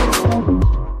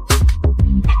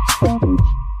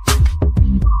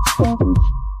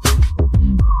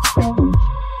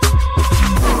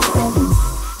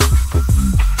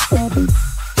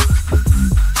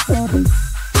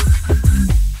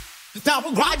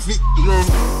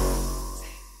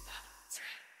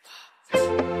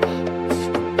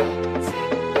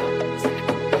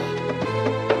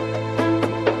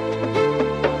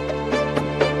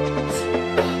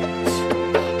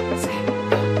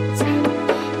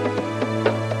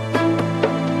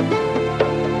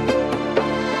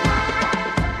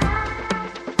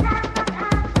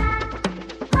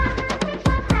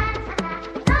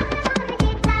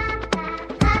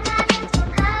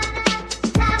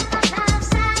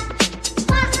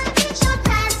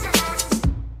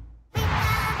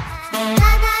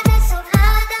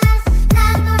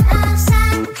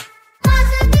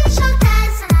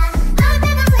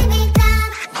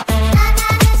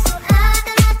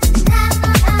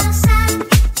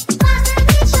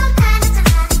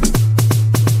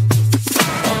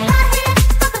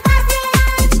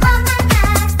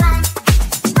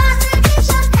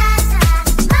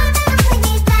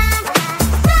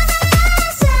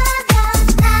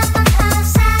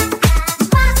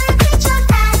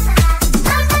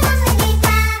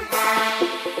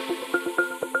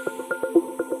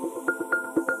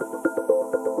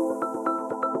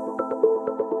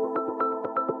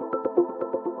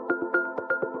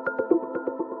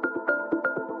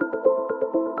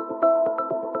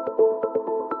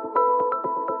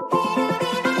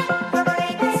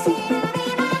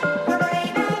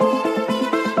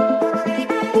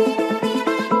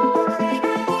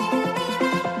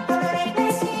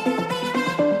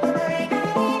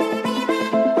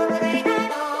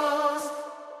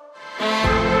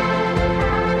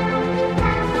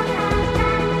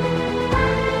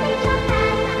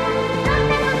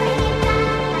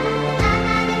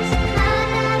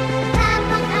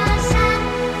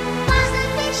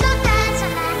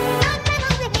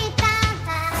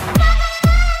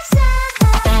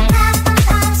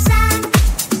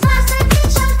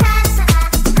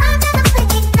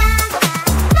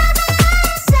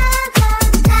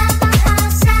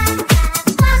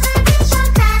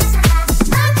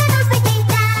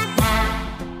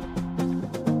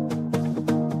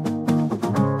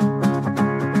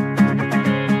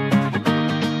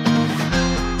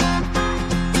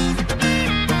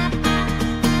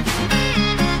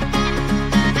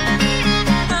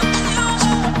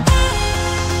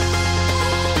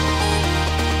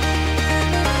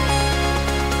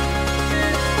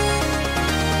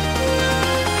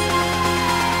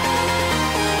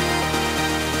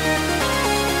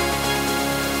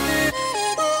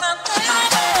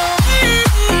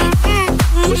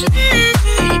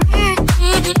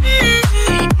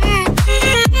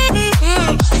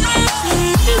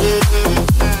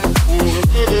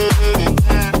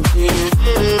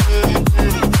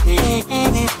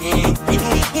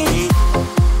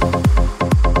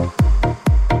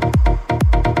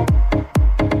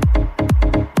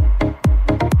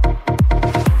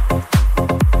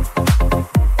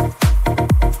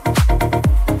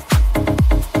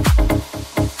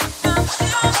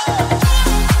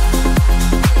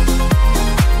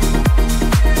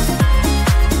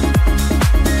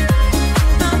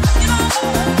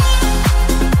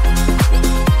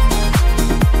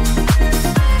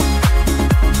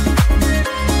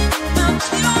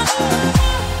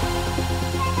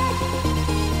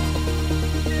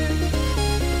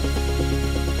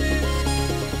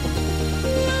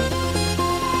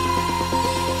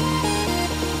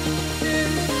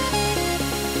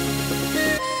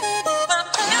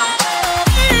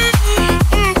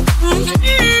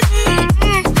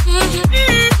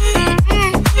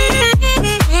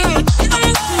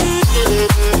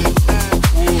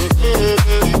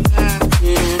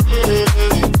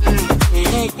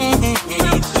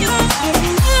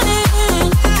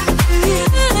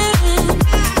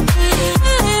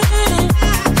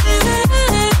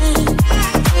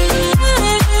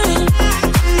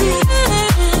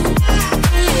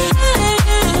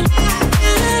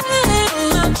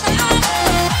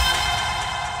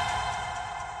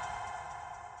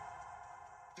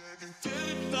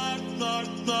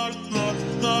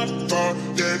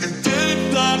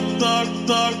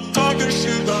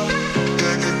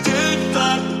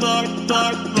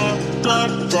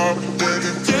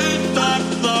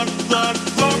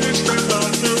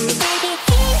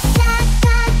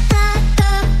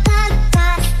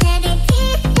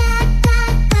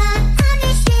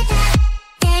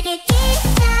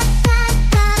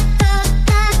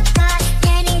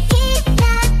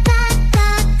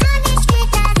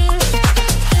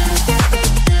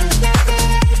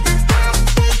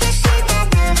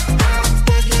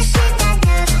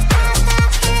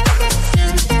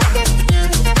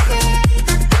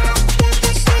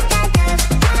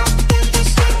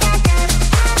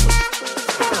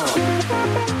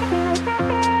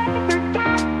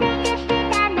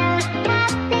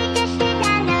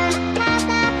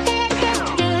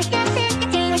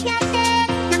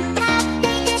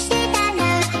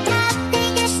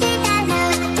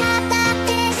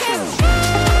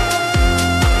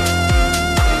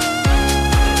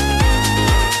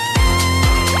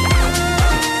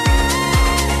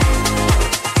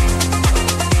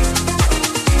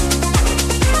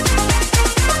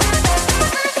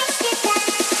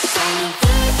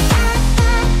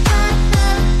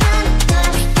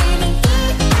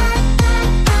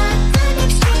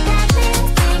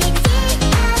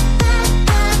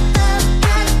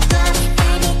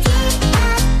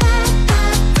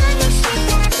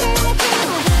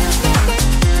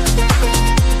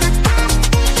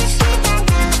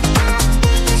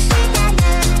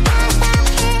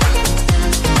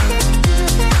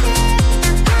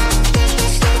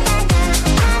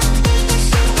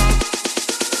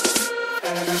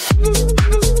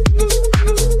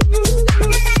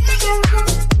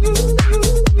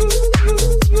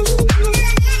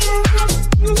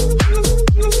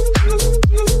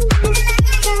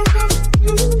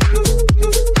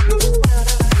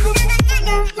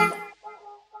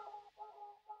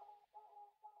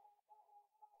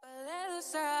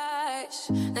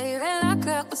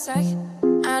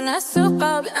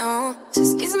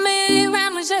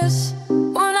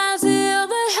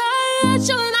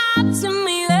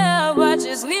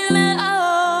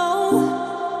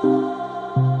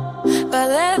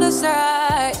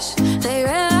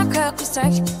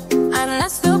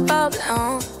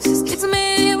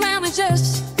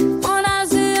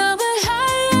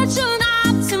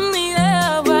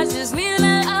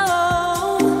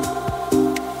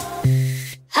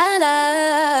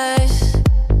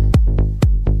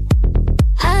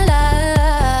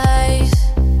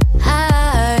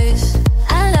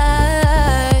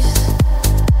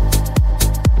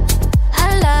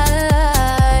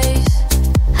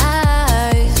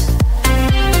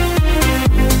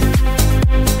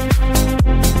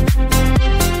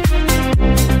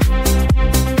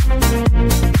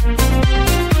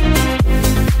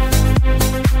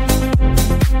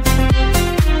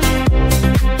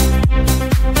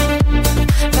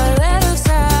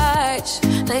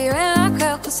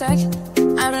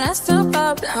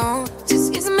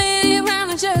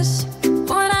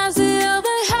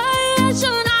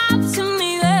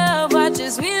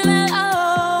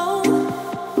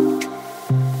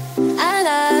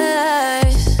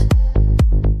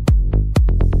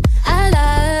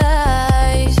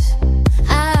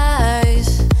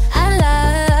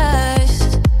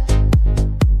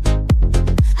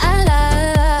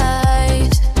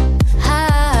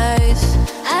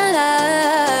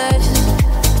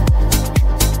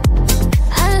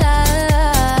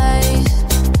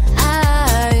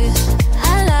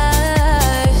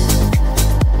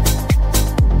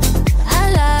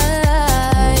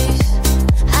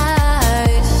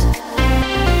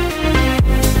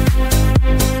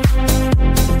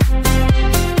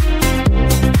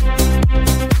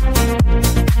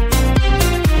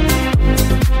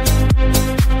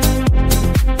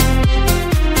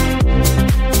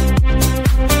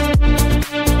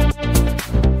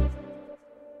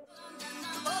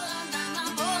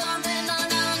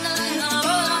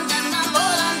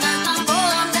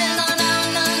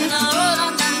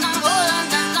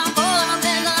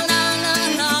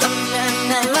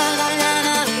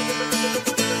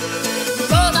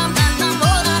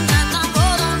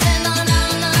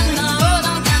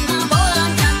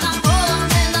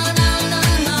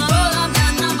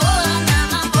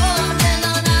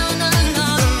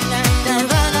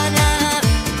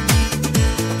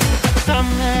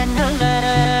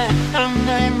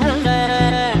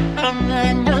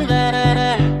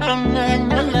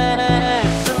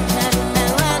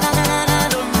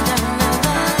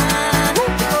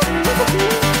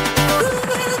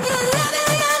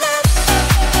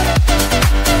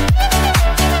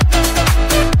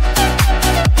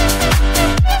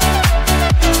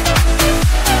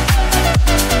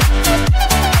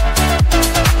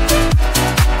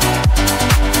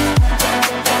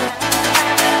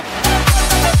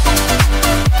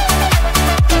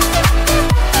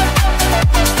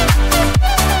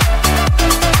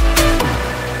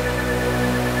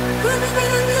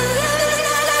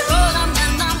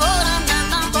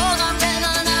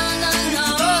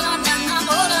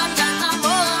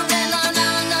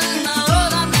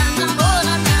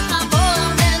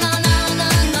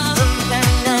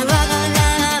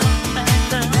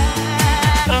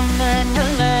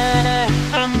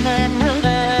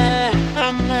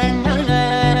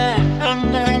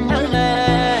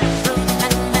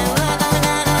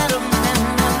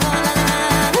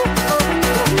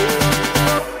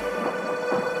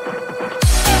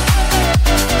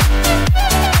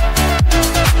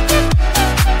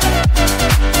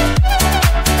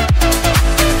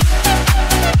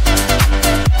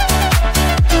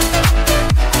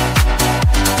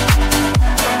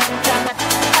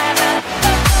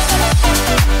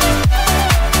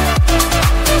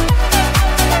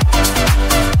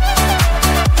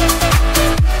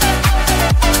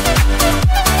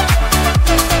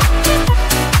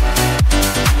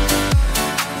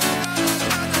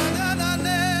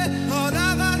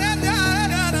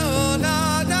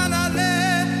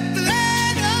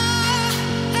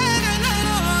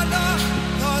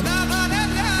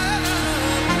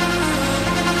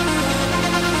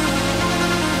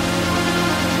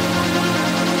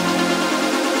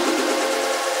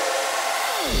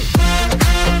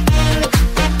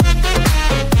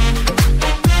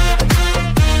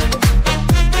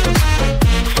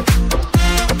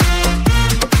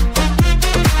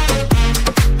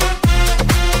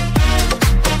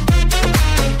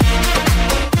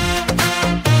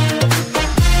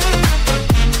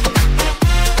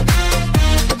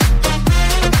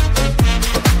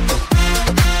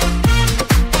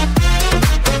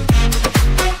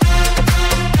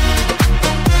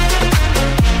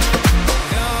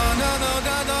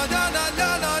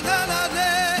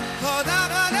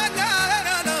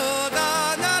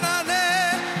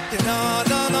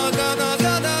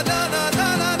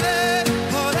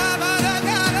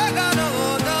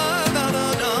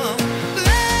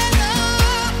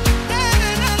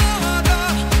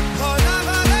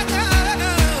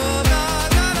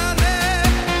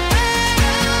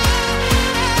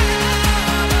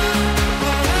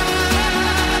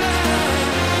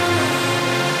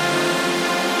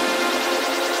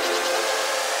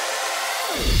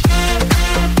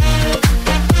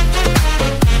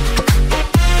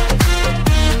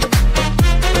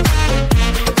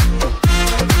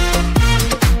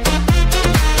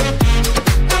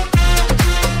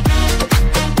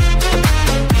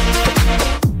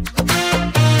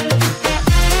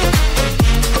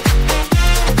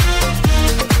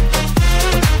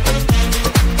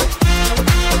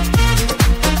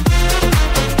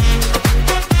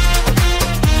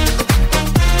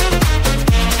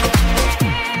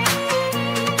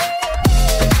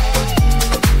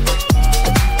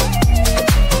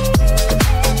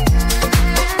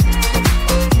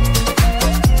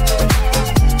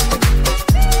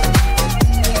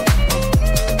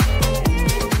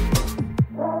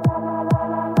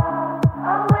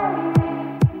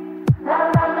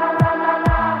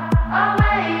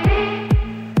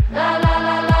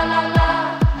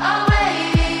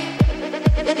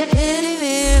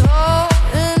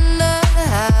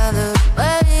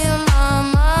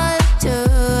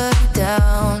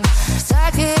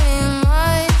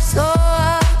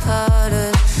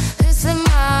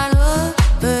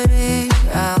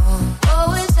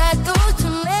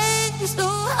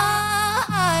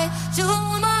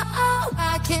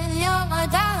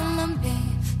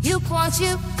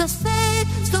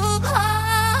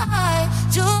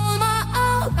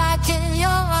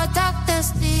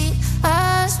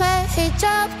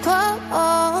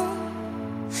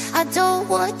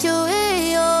 want you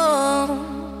here.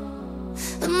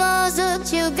 The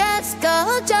most you got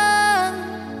sculpture.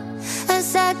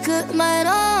 As I could my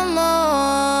no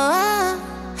more.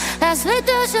 Las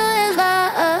letras son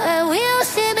el we all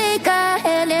see me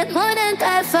and it more than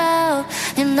I found.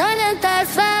 And more than I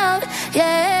found,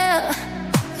 yeah.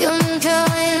 You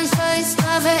can face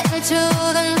love it into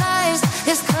the lies.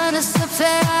 It's kind of stuff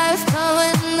that I've come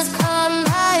in this calm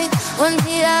night. One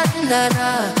beat out in the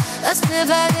dark. Let's live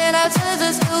out it out to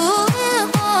the school.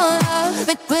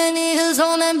 But when he's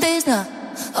on and bass now.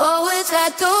 Always I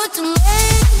do to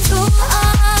make you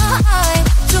I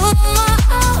do my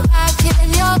all I can.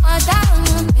 You're my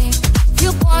diamond me.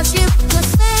 You want you to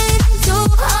say to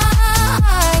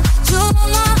I do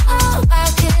my all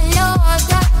I can. You're my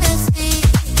diamond me.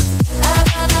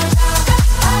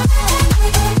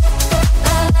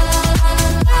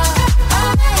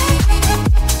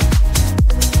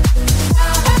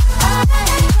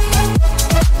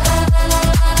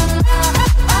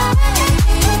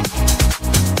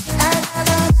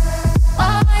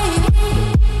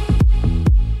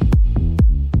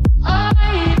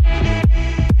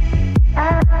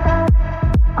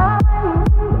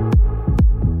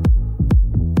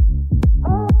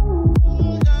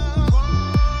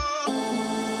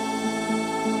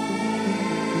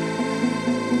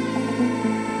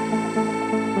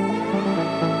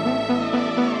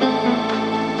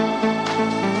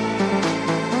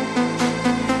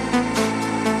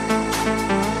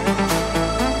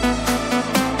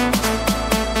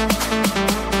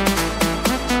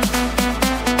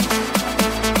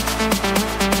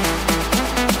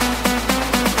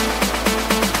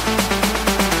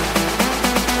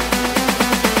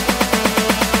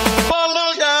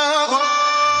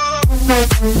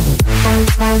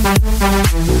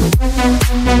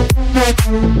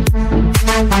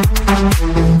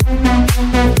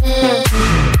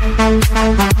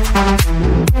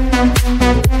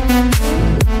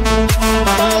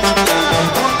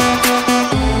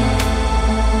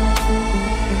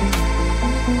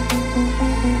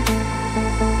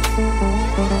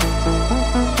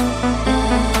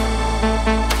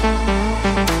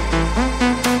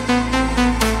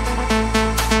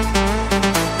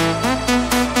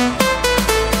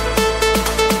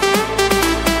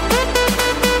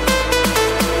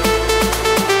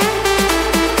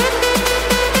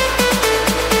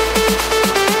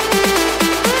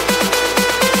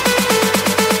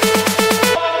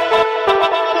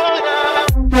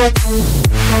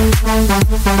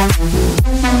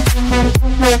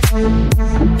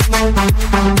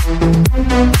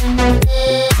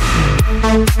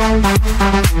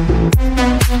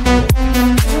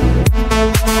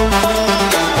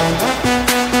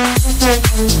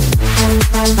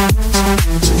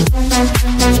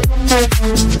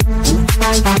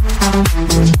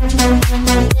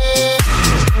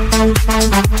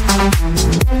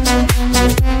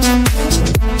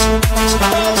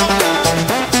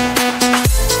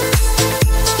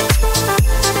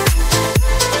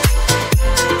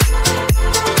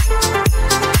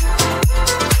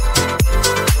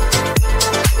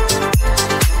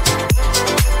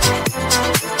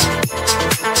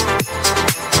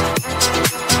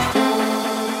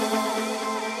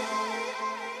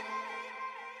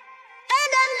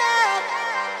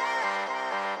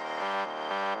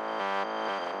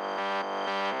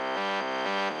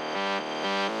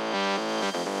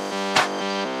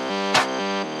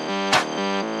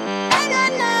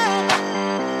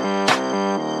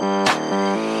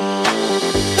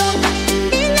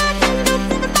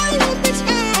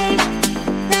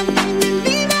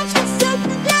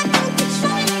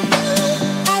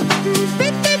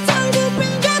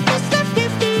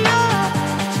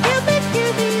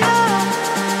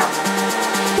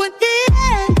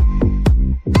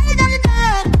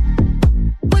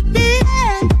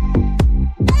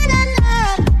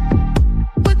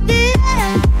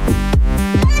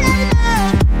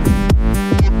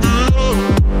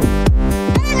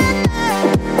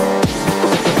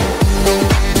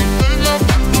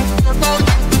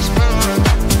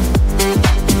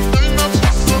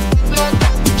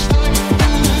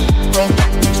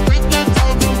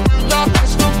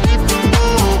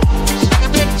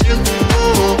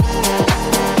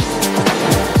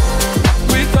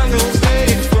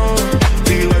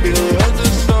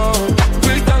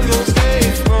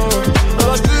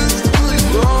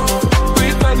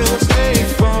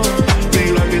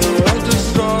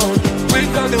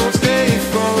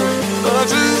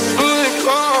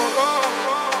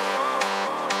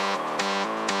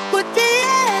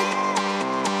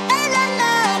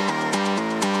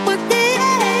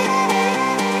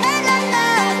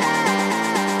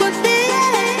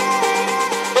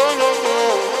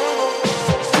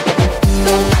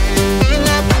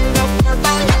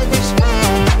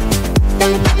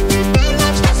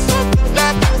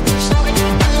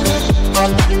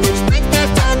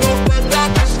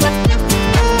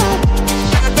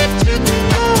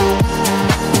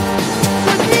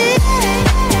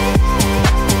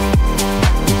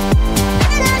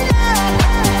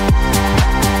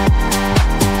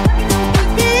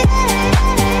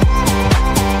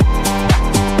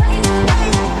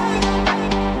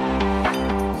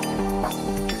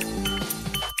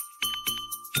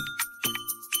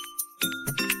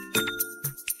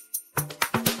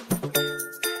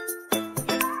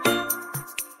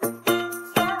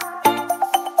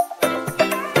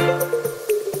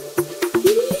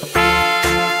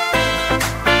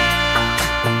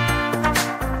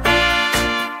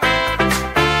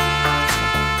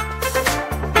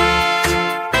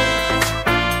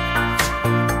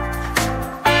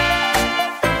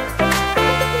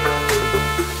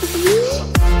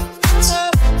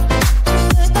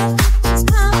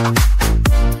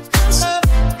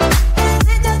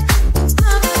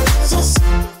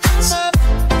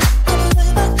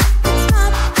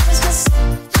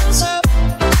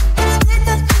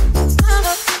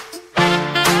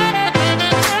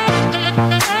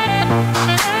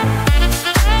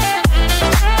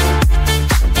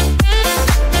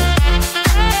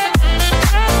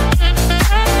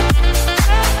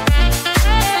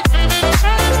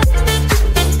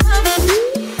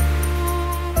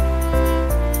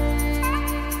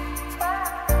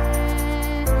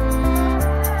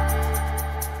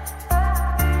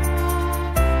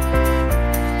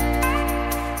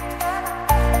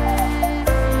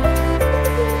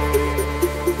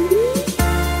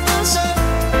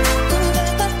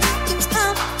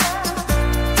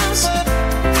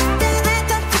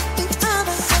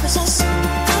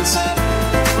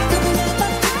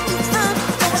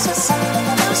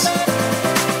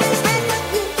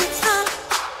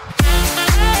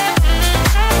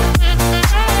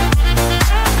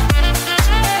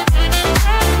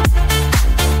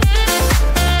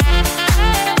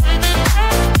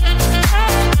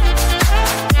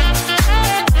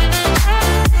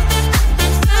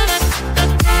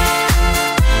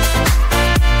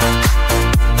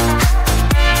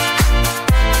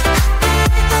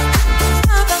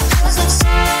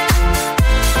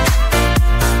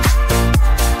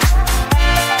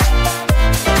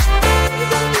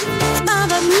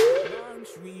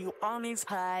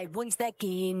 wings that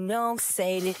que não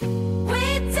sei.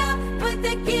 Wait up with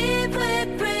the give, we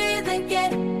breathe and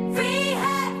get free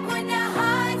hat when your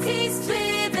heart is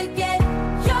clear again.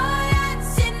 Your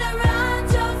hands in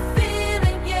around your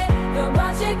feeling, yeah. Your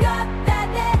body got that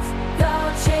let's go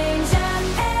change and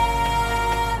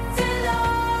after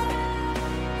long.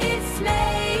 It's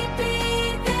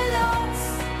maybe the loss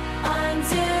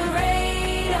until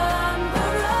rain on the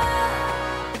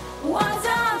road. One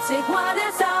time, take one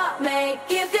that's all, make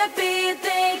give the beat,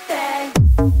 think that.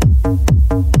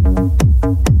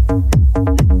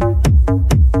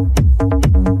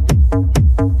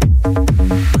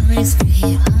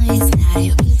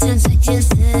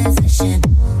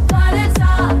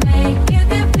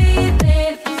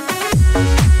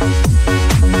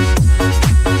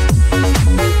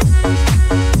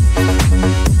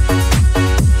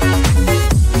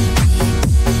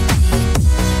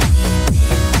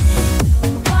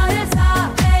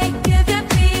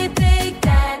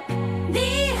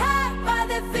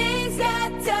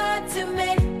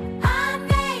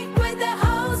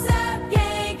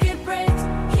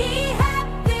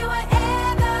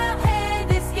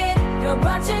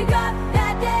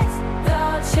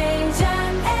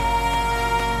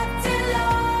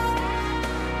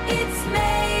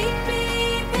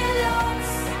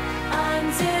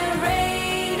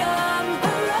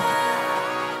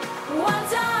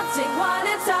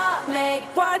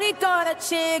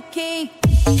 Chicky.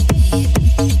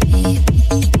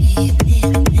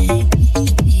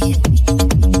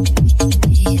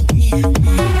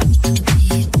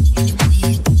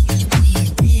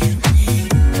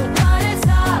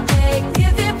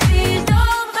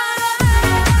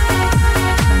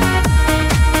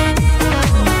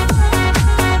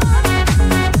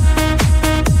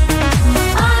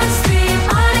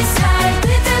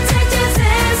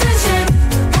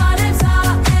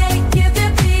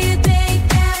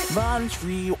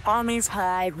 Armies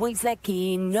hide, wings that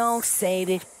que não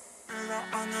sei.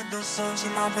 Under the sun's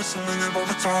in my whistling all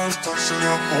the time, touching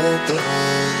your whole day.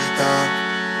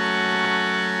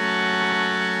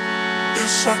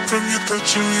 It's like when you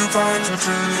touch you find the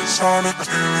feel inside it,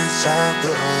 feel inside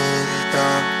the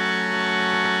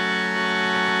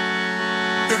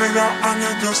Living out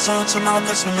under the sun's in my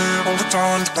whistling all the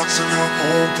time, touching your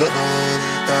whole day.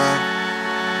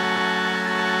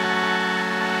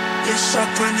 It's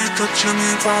like when you touch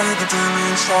me, find the feel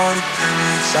inside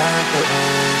the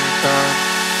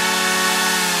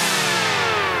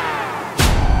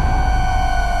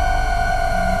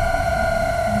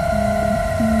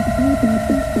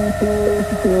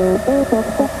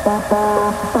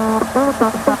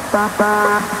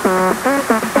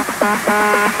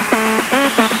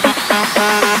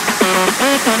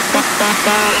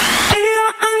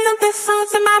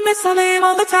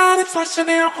all the time, it's watching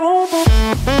their home.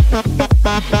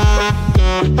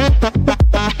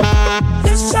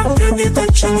 It's something you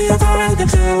touch and you find the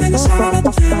feeling inside,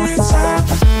 the feeling inside.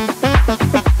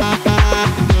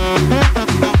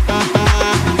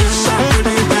 It's something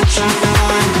you touch and you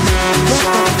find the feeling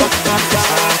inside.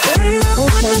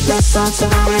 The sun's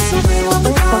around me, so we want the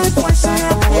God, it's watching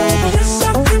their home. It's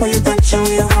something you touch and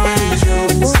you find the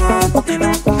feeling inside, the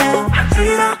feeling inside.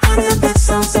 The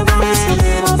sun's around me, so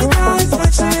we want the God, it's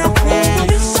watching their home.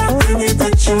 It's something you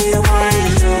touch and you find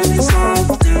the feeling inside,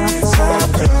 the feeling inside.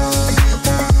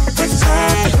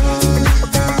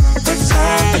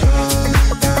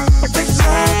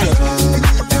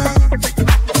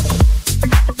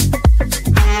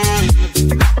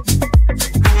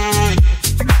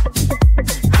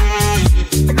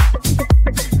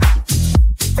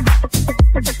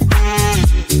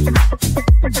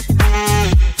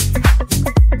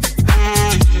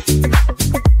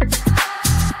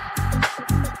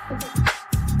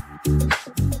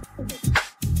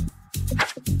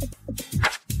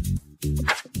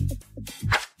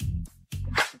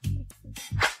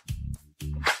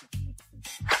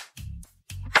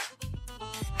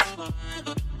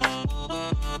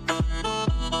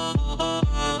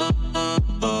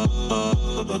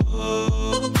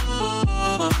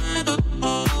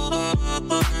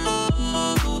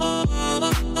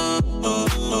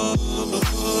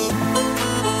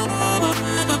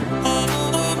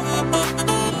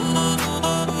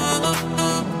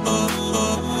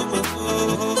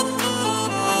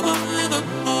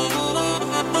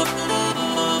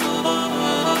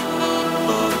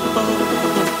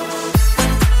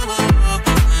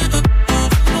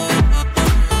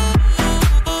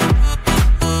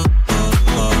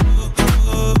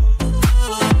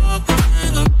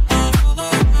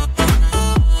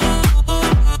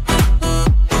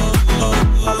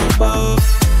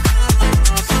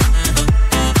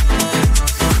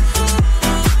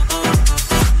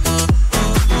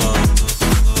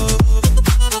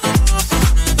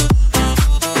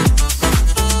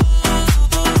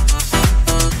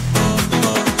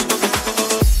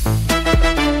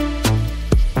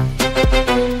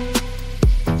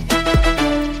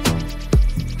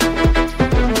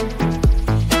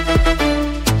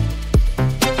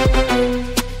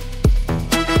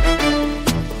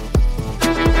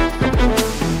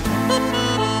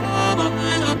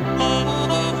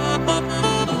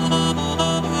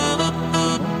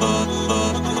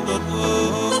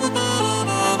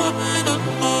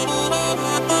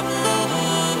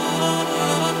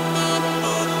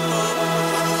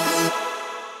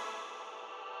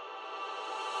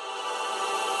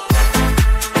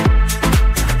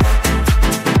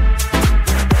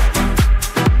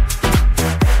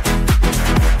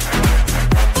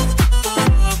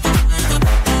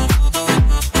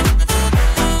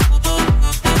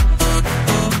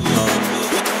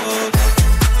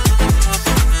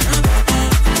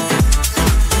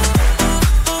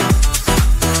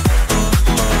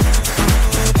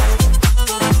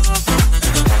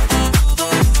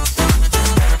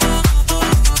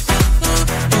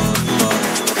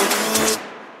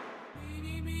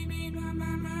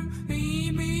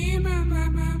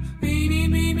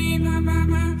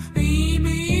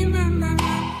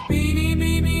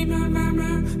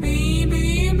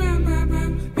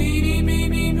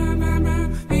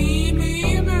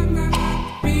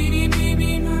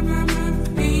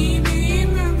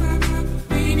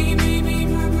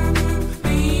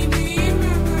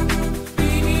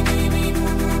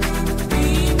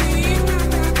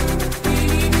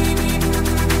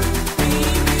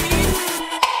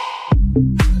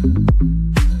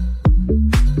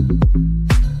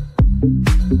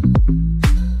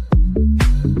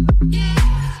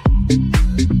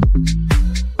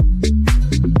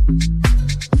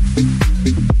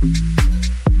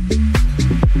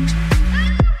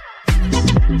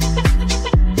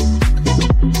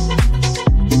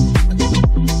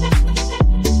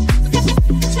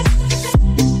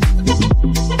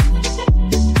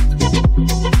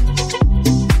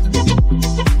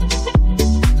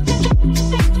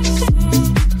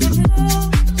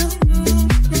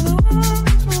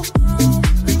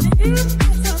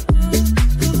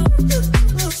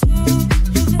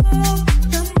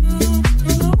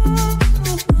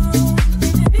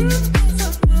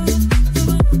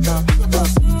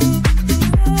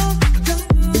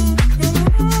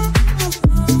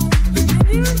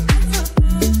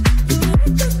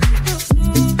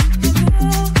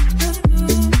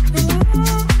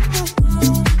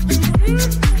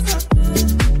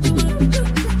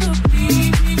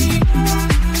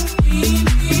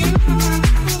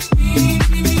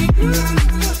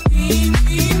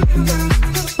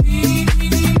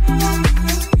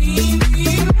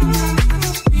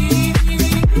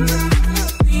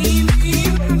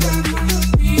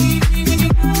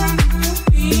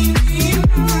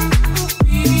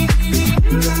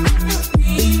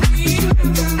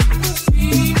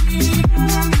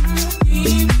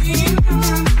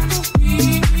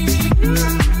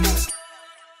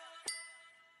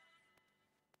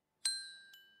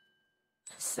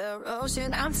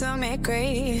 Ocean, I'm so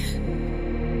great.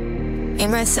 In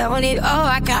my soul, it all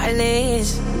I got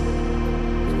is.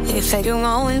 If I don't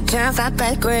want to turn out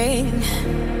that great.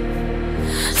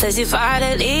 Says if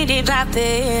I lead it like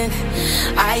that,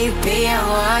 I be a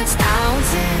 1,000.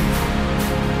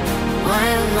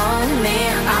 One alone,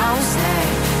 man, I'll say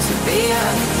to be a.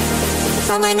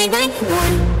 So let me make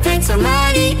one, then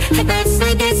somebody. The best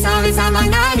thing this song is I'm like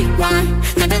 91.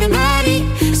 Never the money,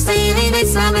 stealing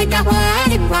this song like I want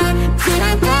anyone. Could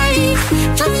I party?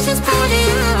 Just party,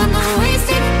 I'm not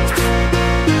wasting.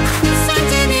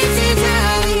 Something is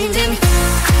intelligent.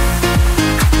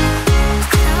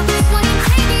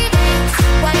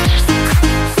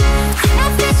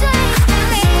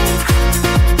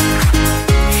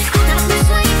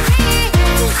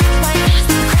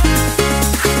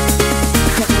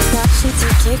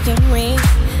 Kicking me,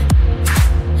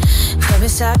 never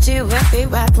stop to happy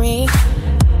about me.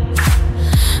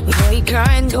 Boy, you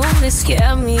crying, don't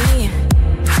scare me.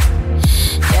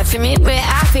 Yeah, for me, but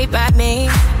happy about me.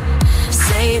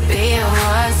 Say it be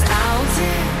what's out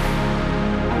there.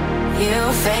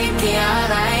 You fake it out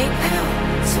like hell.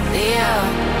 So be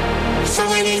so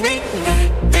when you make me,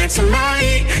 that's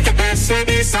somebody. The best of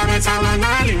this summertime, I'm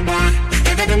not in one.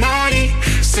 The naughty,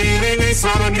 stealing this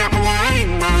all I'm not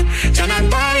lying on. Turn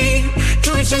body,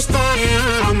 do it just body,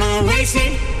 I'm not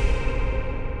wasting.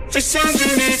 Just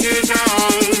something that is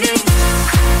all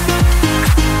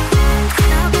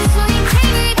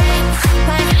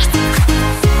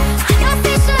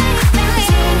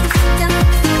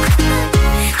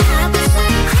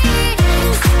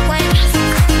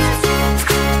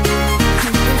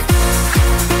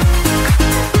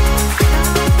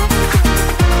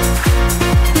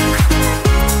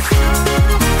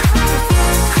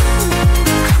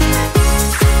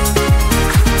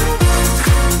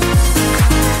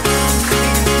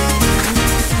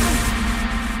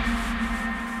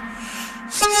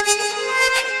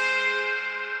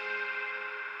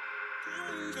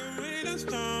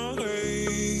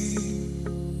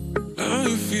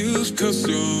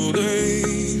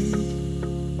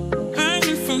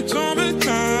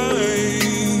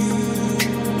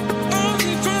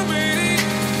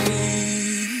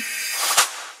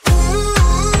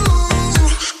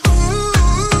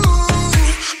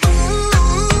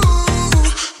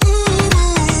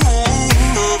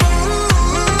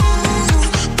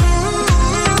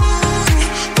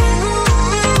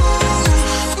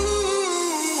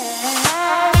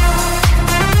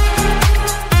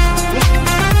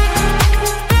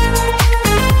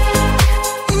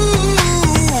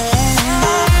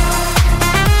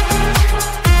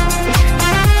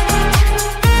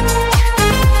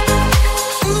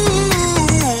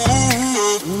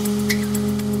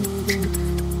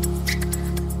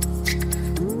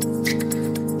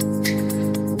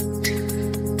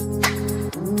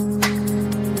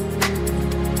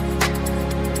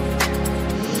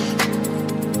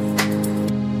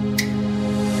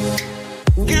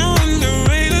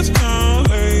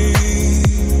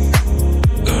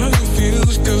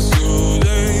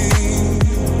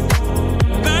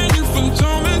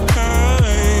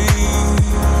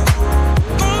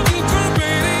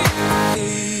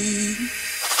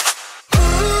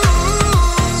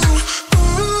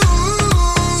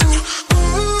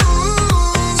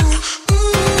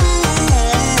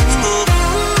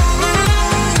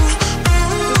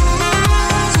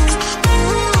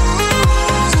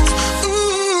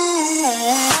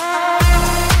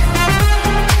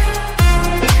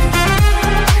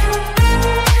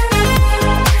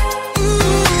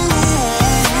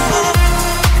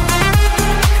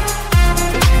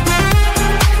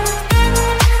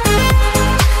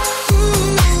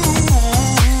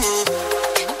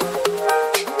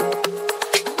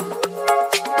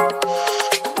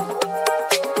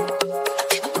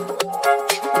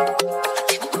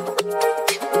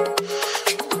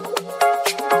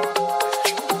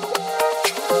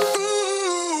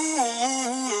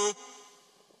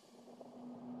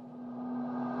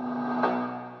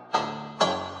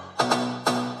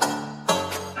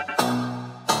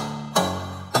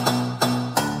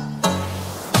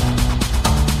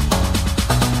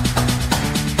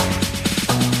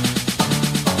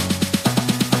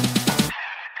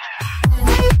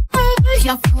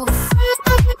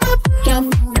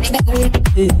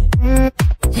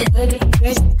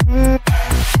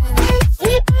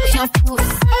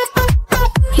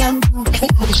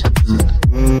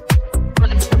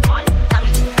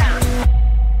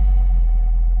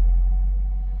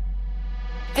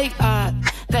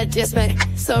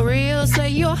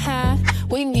your hat,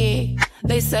 we need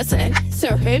licensen,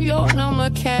 serve your number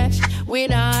cash.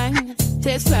 When I'm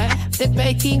this fat, the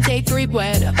baking take 3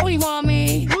 bread. Oh, you want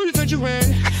me? Who you think you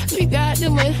ready? We got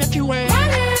the way that you ready.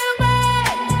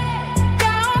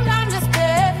 Down on the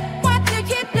step, what to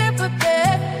keep there for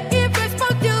bed? If it's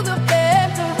for you the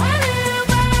best, so run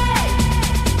away.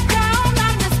 Down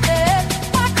on the step,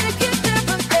 what to keep there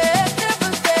for bed,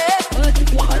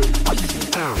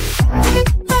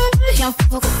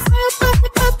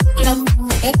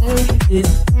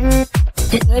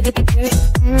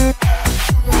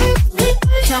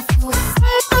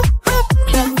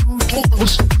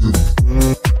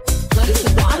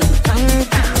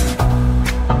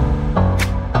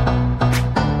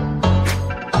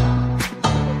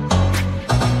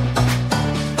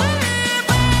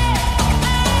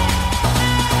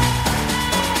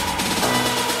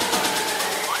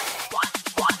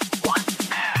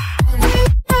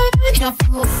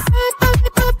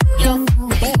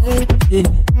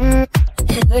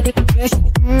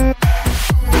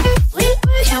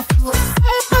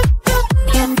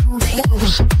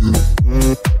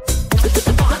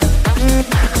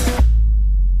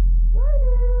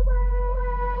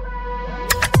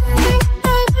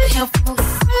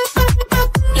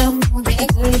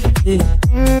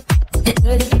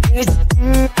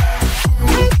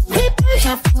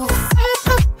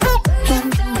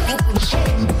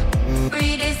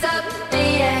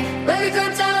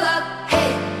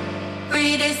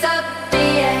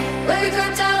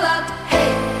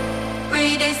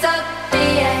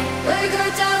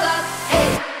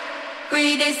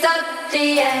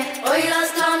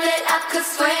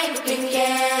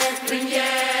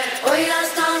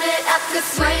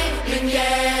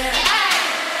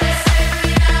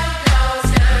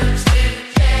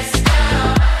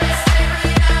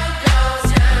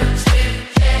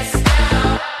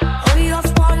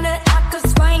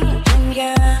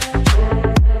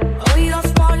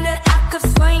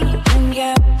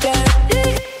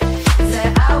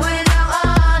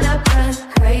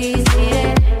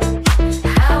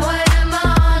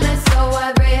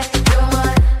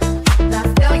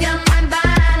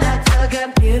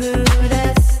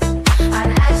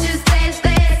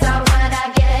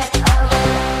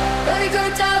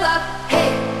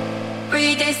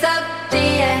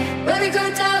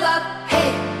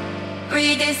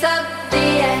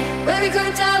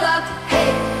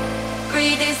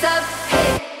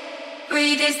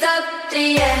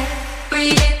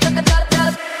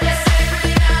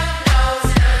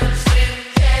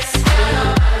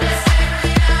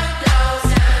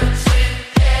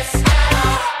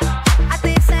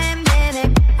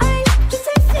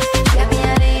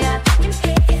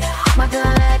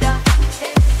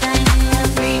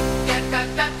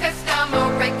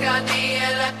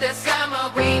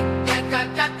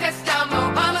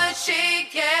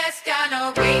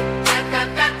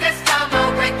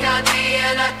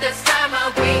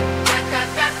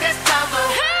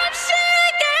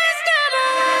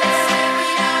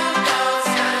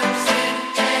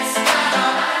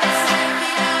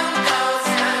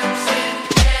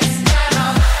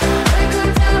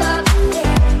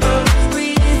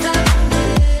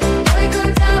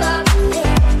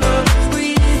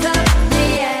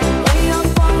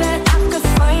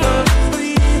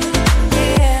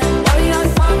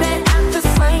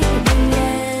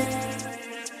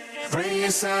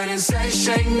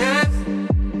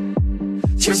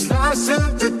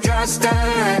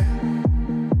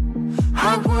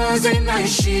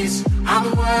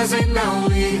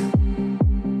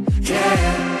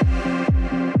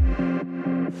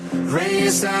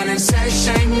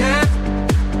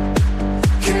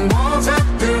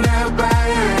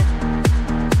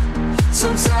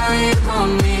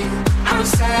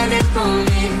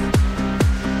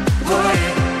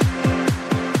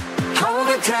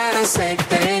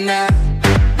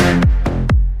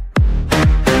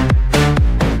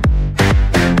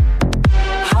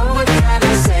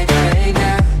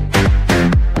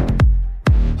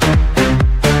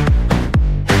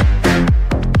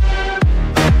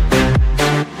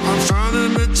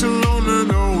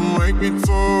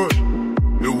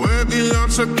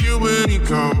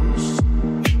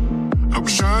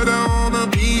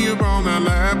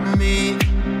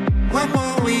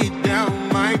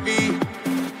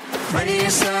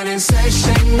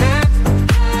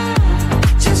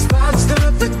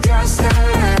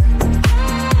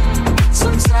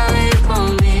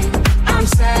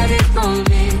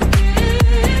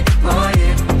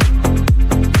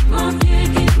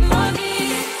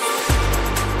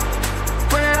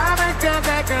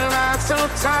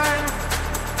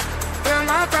 Feel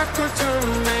like I could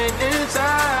turn make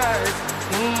inside.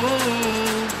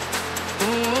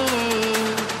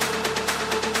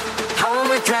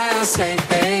 I say,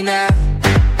 hey now?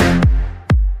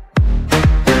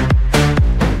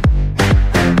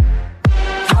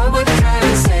 How would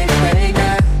I say, hey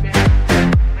now?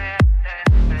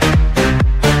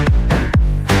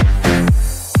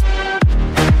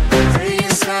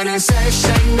 Please gonna say,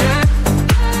 shake now.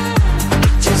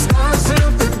 Just go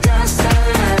through the dust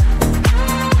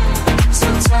so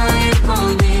tired for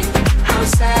me, I'm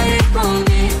sad for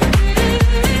me.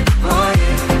 Oh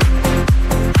yeah.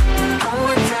 How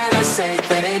would I say,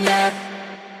 hey now?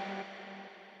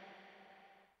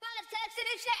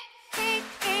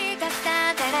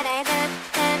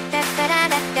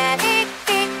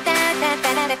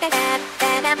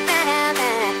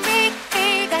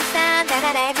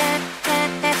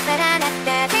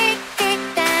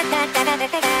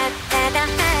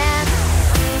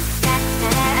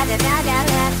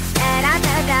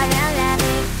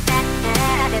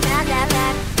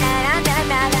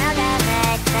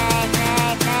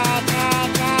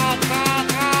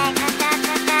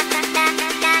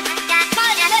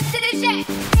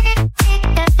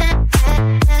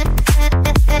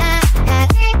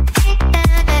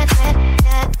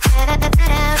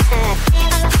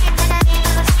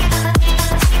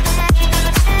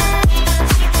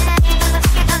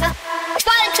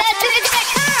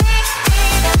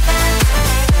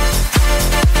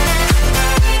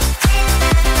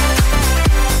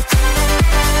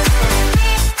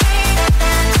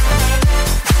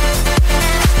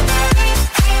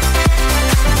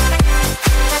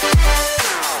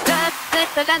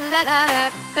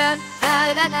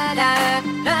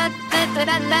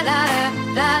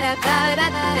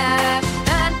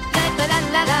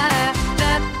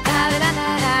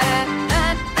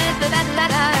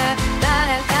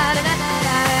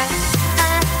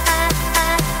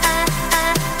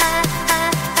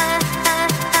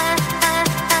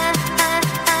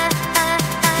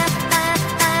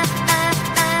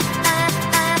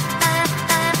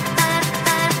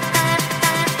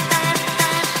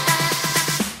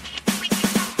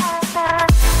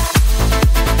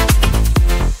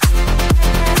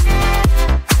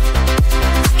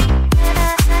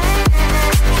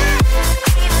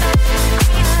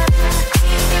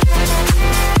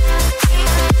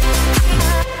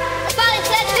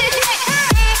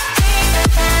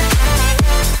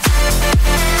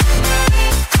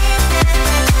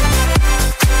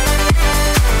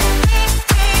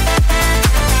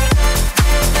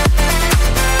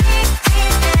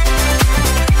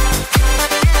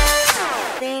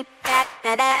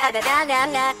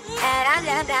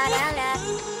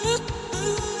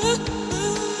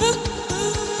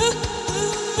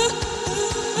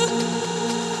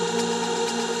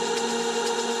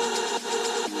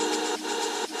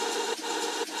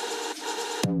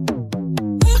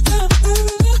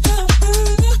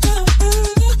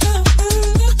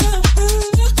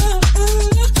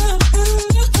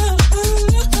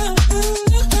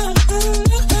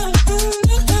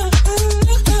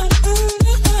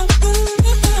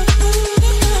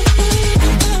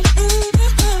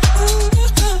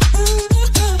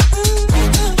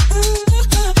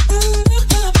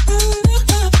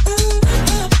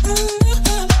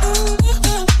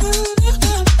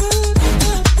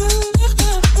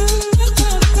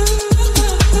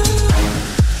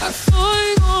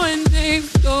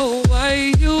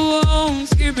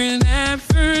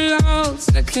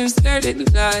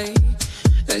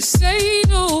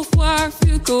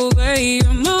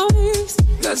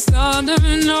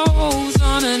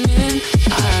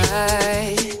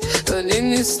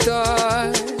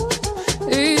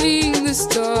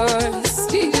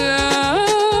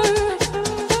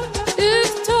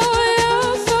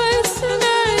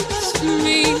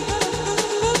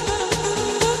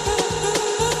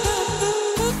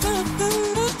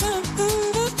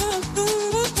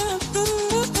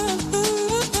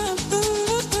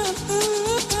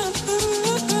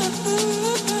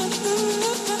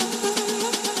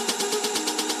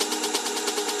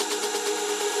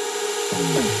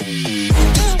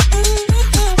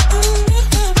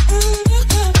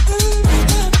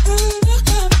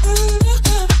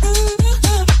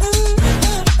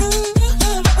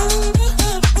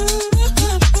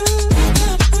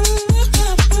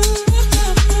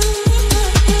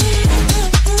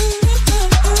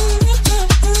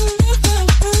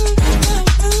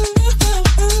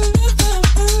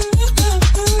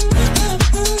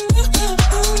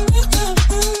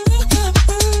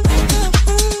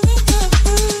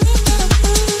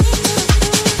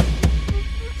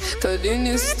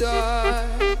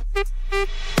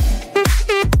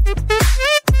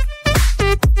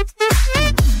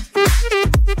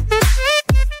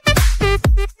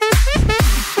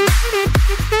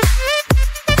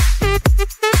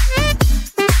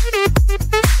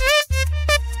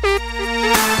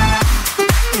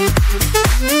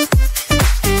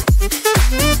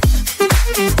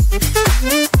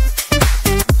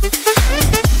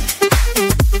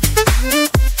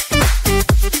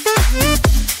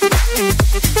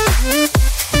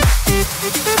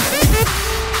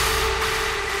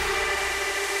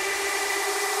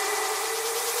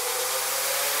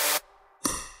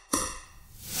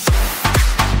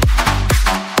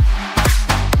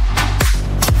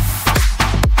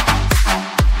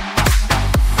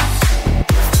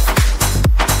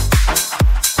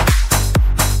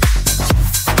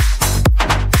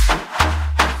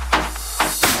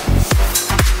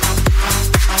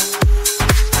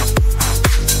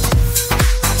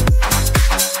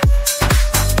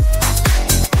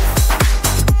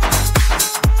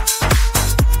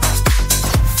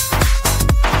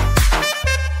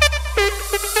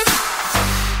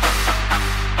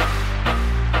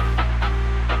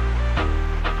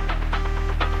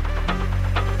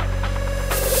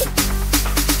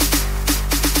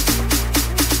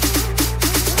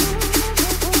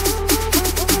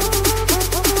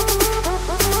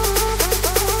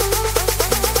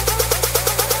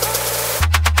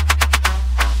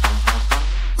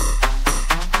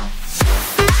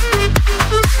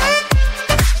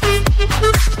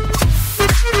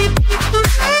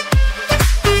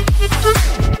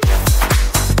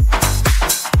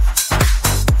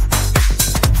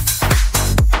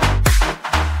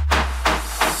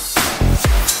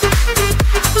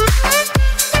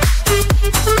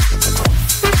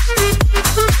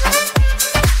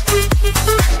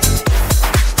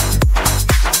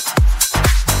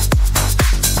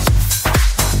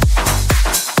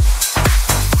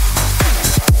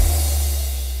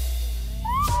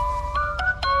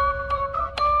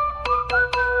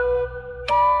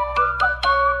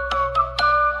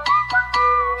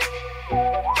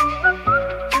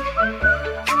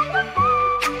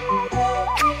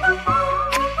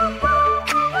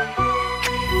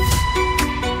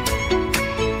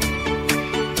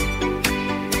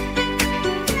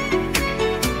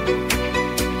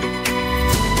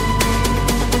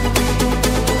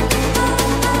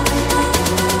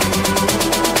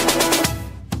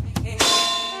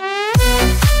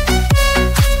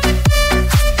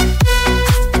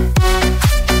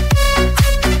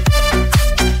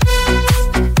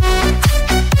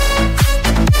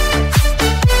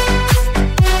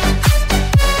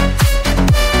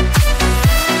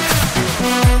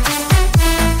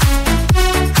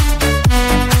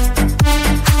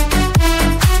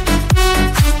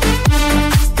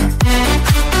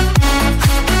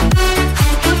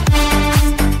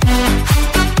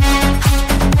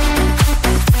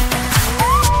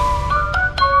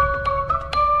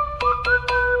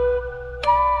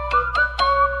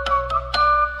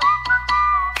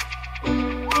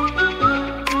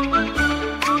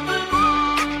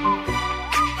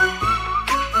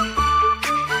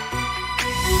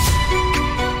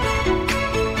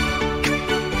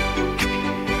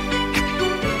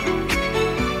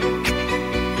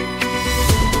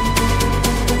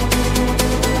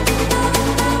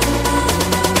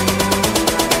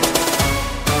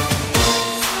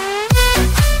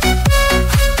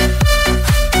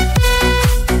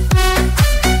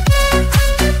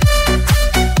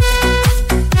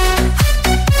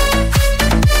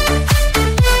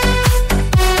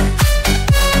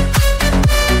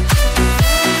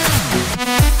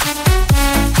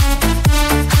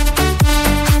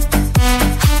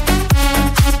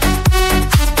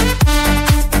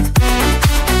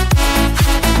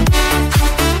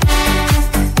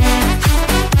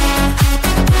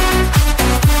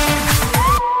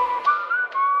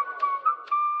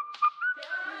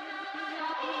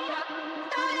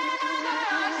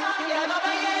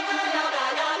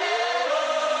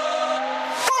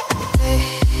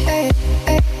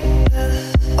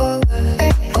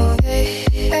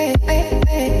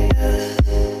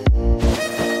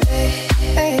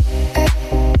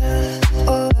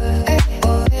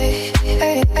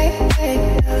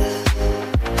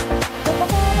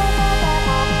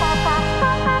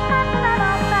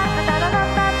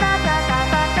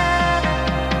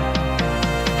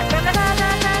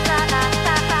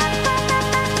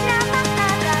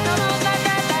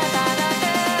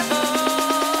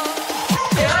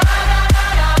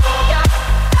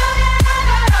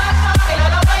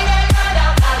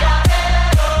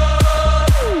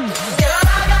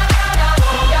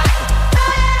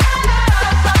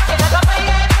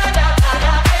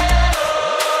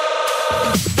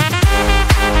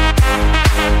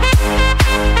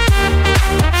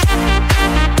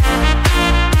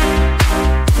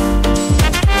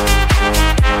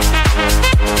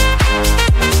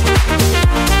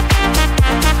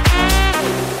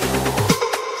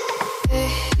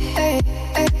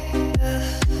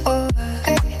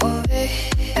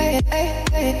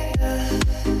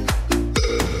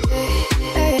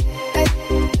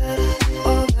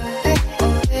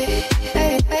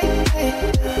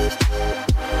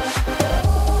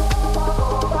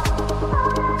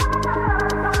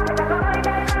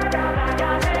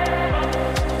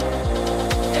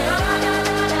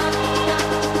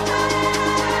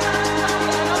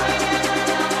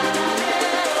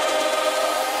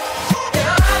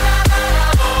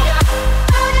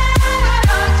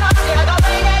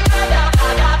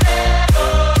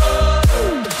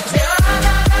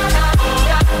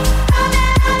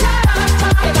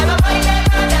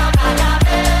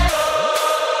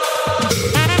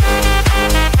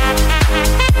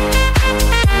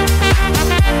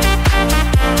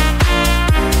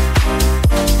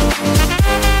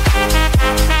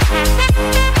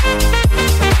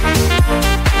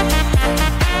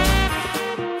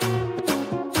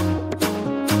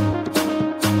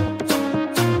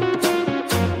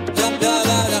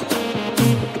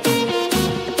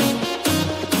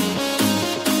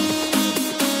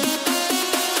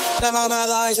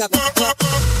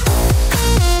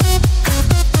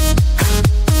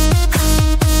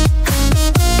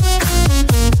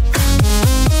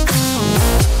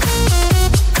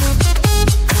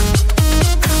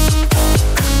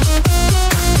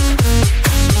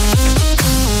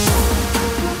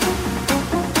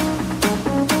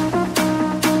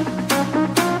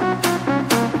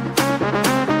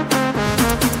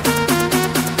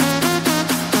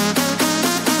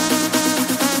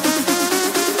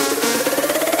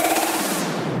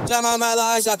 Time on my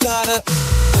lies, I gotta.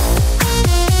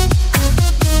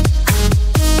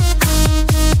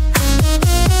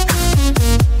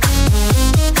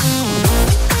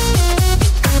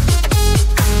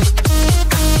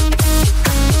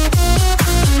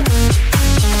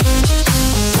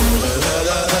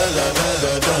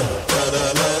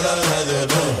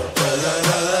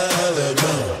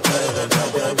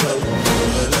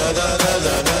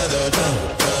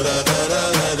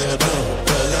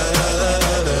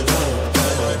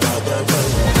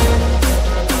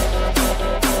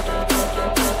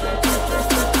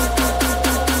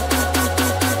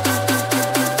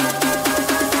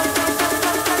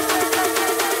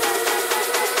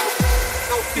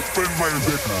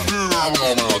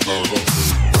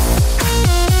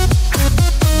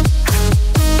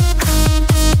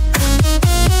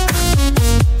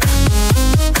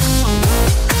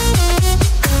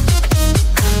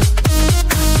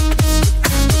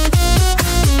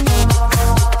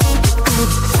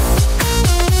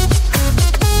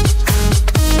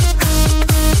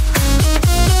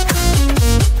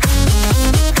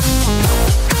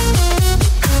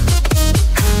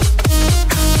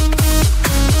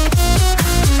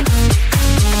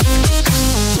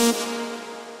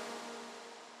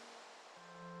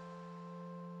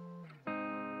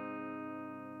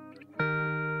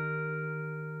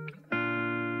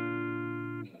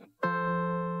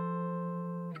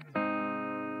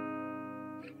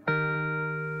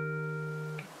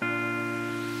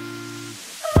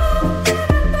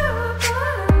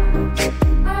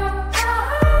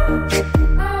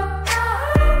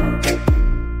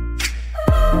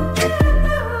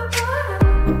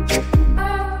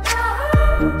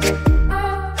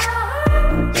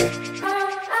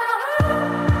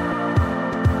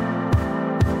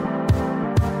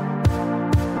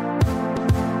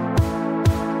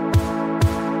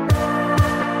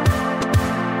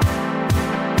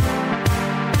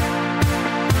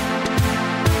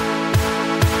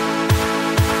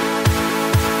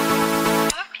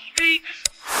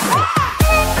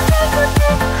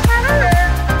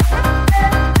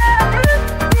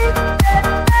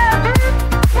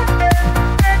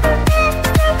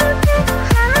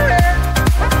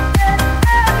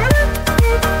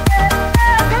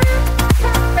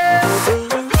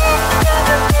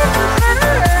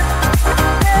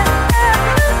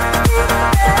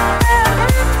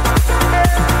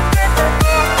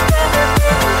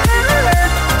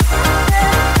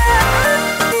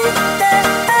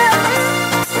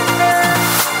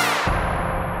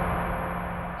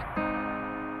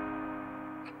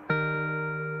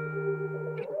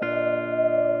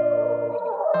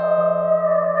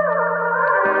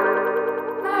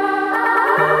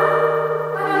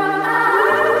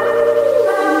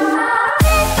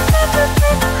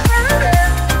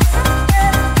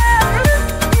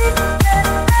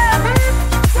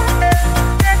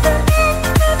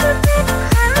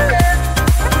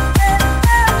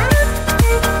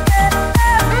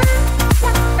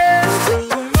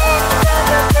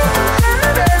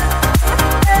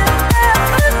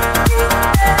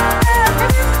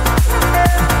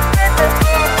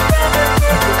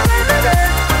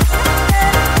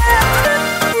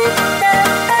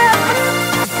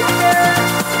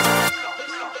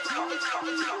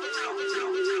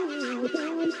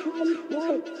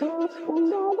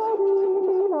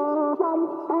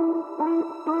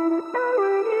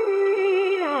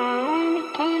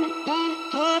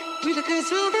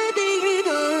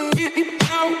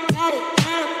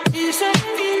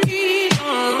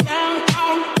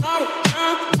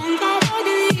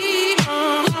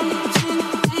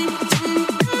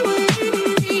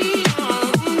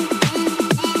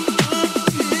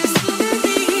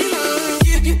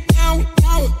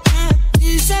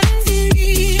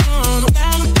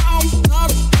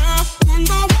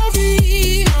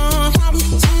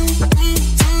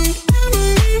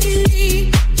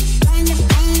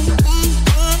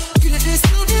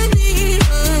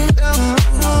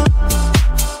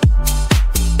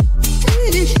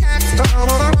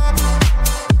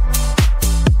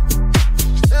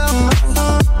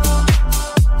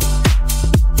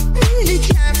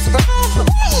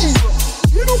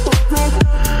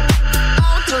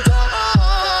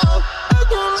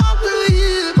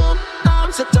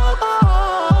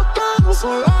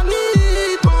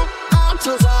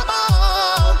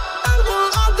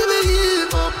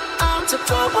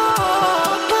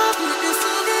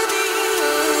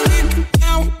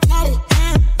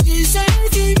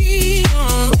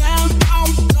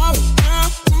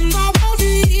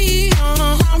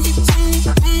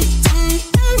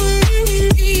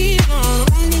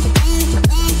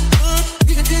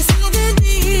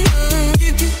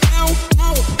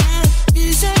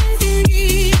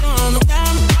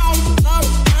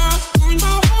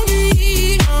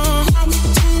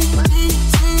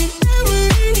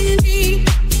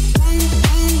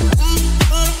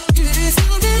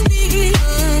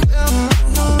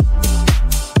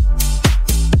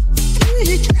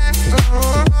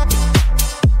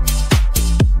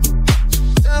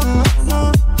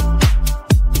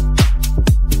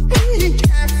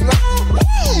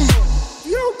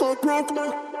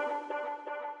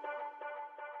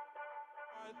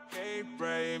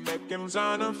 comes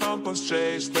on a fumbles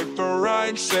chase. Take the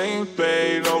right, same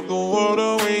fade. Of the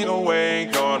water we away.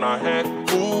 Gonna head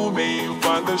fool me.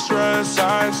 Find the stress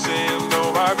I see.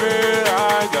 No, I bet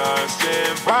I got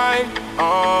stand right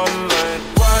on line.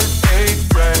 What ain't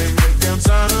break? It comes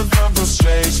on a fumbles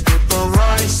chase. Take the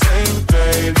right, same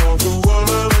fade. Of the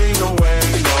water we away.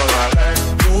 Gonna head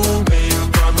fool me.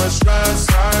 Find the stress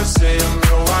I see.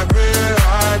 No, I bet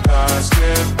I got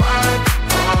stand right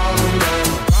on line.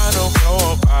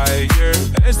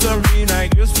 It's the mean I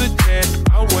used to get.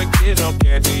 I would get up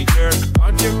at the year.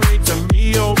 Contribute to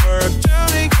me over. Tell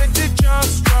me get the job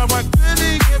start. I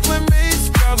couldn't get with me.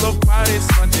 Scala body's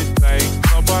Sunday night.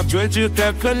 About good you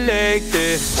got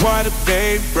connected. What a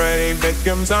day brain. That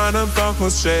comes on a buckle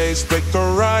shades. Pick the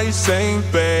right same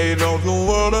fade. On the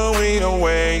water we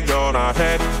away. Gonna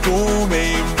head to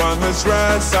me. From the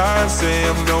stress I see.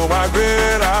 No, I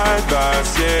bet I got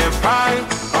shit. I'm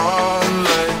on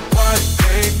line.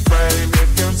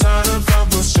 Time to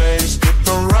fumble shades, get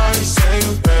the right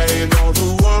same fade. All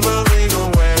the world lead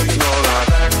away. All I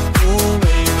back to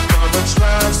me. From the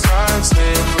stress I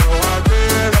see. No, I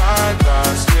bet I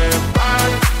got skin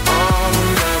back on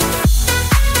them.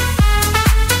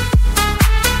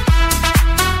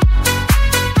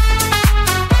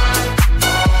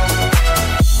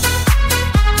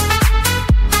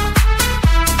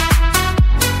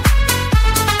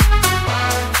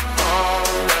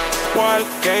 What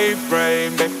gave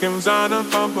frame that comes on a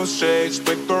fumble shades.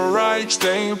 Pick the right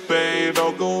stain fade.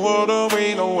 All the water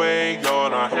we away.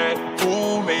 Gonna head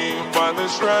fool me. Find the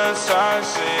stress I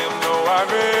see. No, I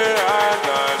bet I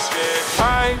got scared.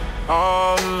 High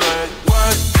on line.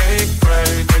 What gave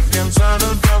frame that comes on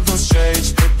a fumble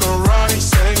shades. Pick the right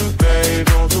stain fade.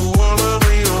 All the water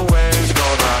we away.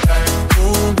 Gonna head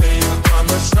fool me. Find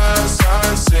the stress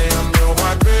I see. No,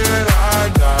 I bet I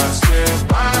got scared.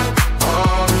 High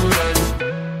on line.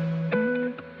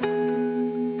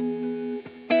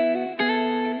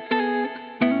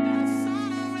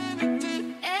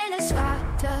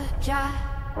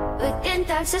 Within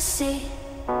ecstasy,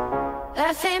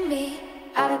 that ain't me.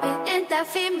 I've been in that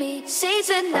for me.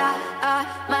 Season our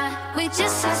mind. We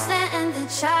just stand and then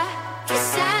try.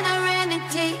 Cause I know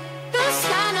remedy. Cause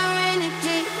I know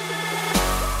remedy.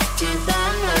 To the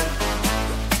moon.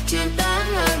 To the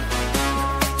moon.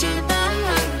 To the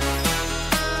moon.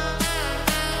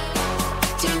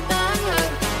 To the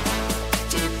moon.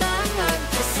 To the moon.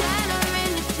 Cause I know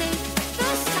remedy.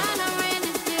 Cause I know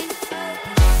remedy.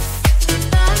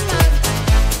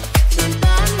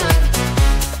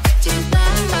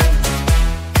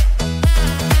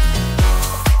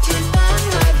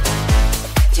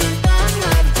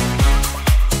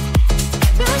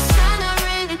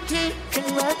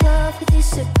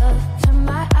 From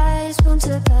my eyes, boom to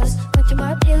the bus. Making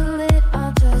my lit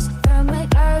on dust. From my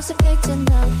ears, a big to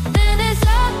know. Then it's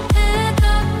up,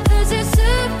 cause it's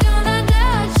soup, gonna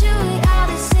dodge you. Out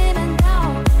of sin and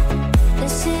now.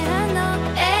 Listen, I know.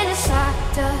 And it's hard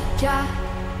to draw.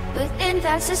 Within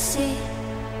that to see.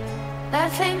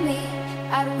 That ain't me.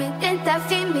 I've been in that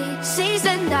for me.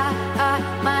 Season our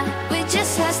mind. We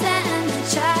just have stand.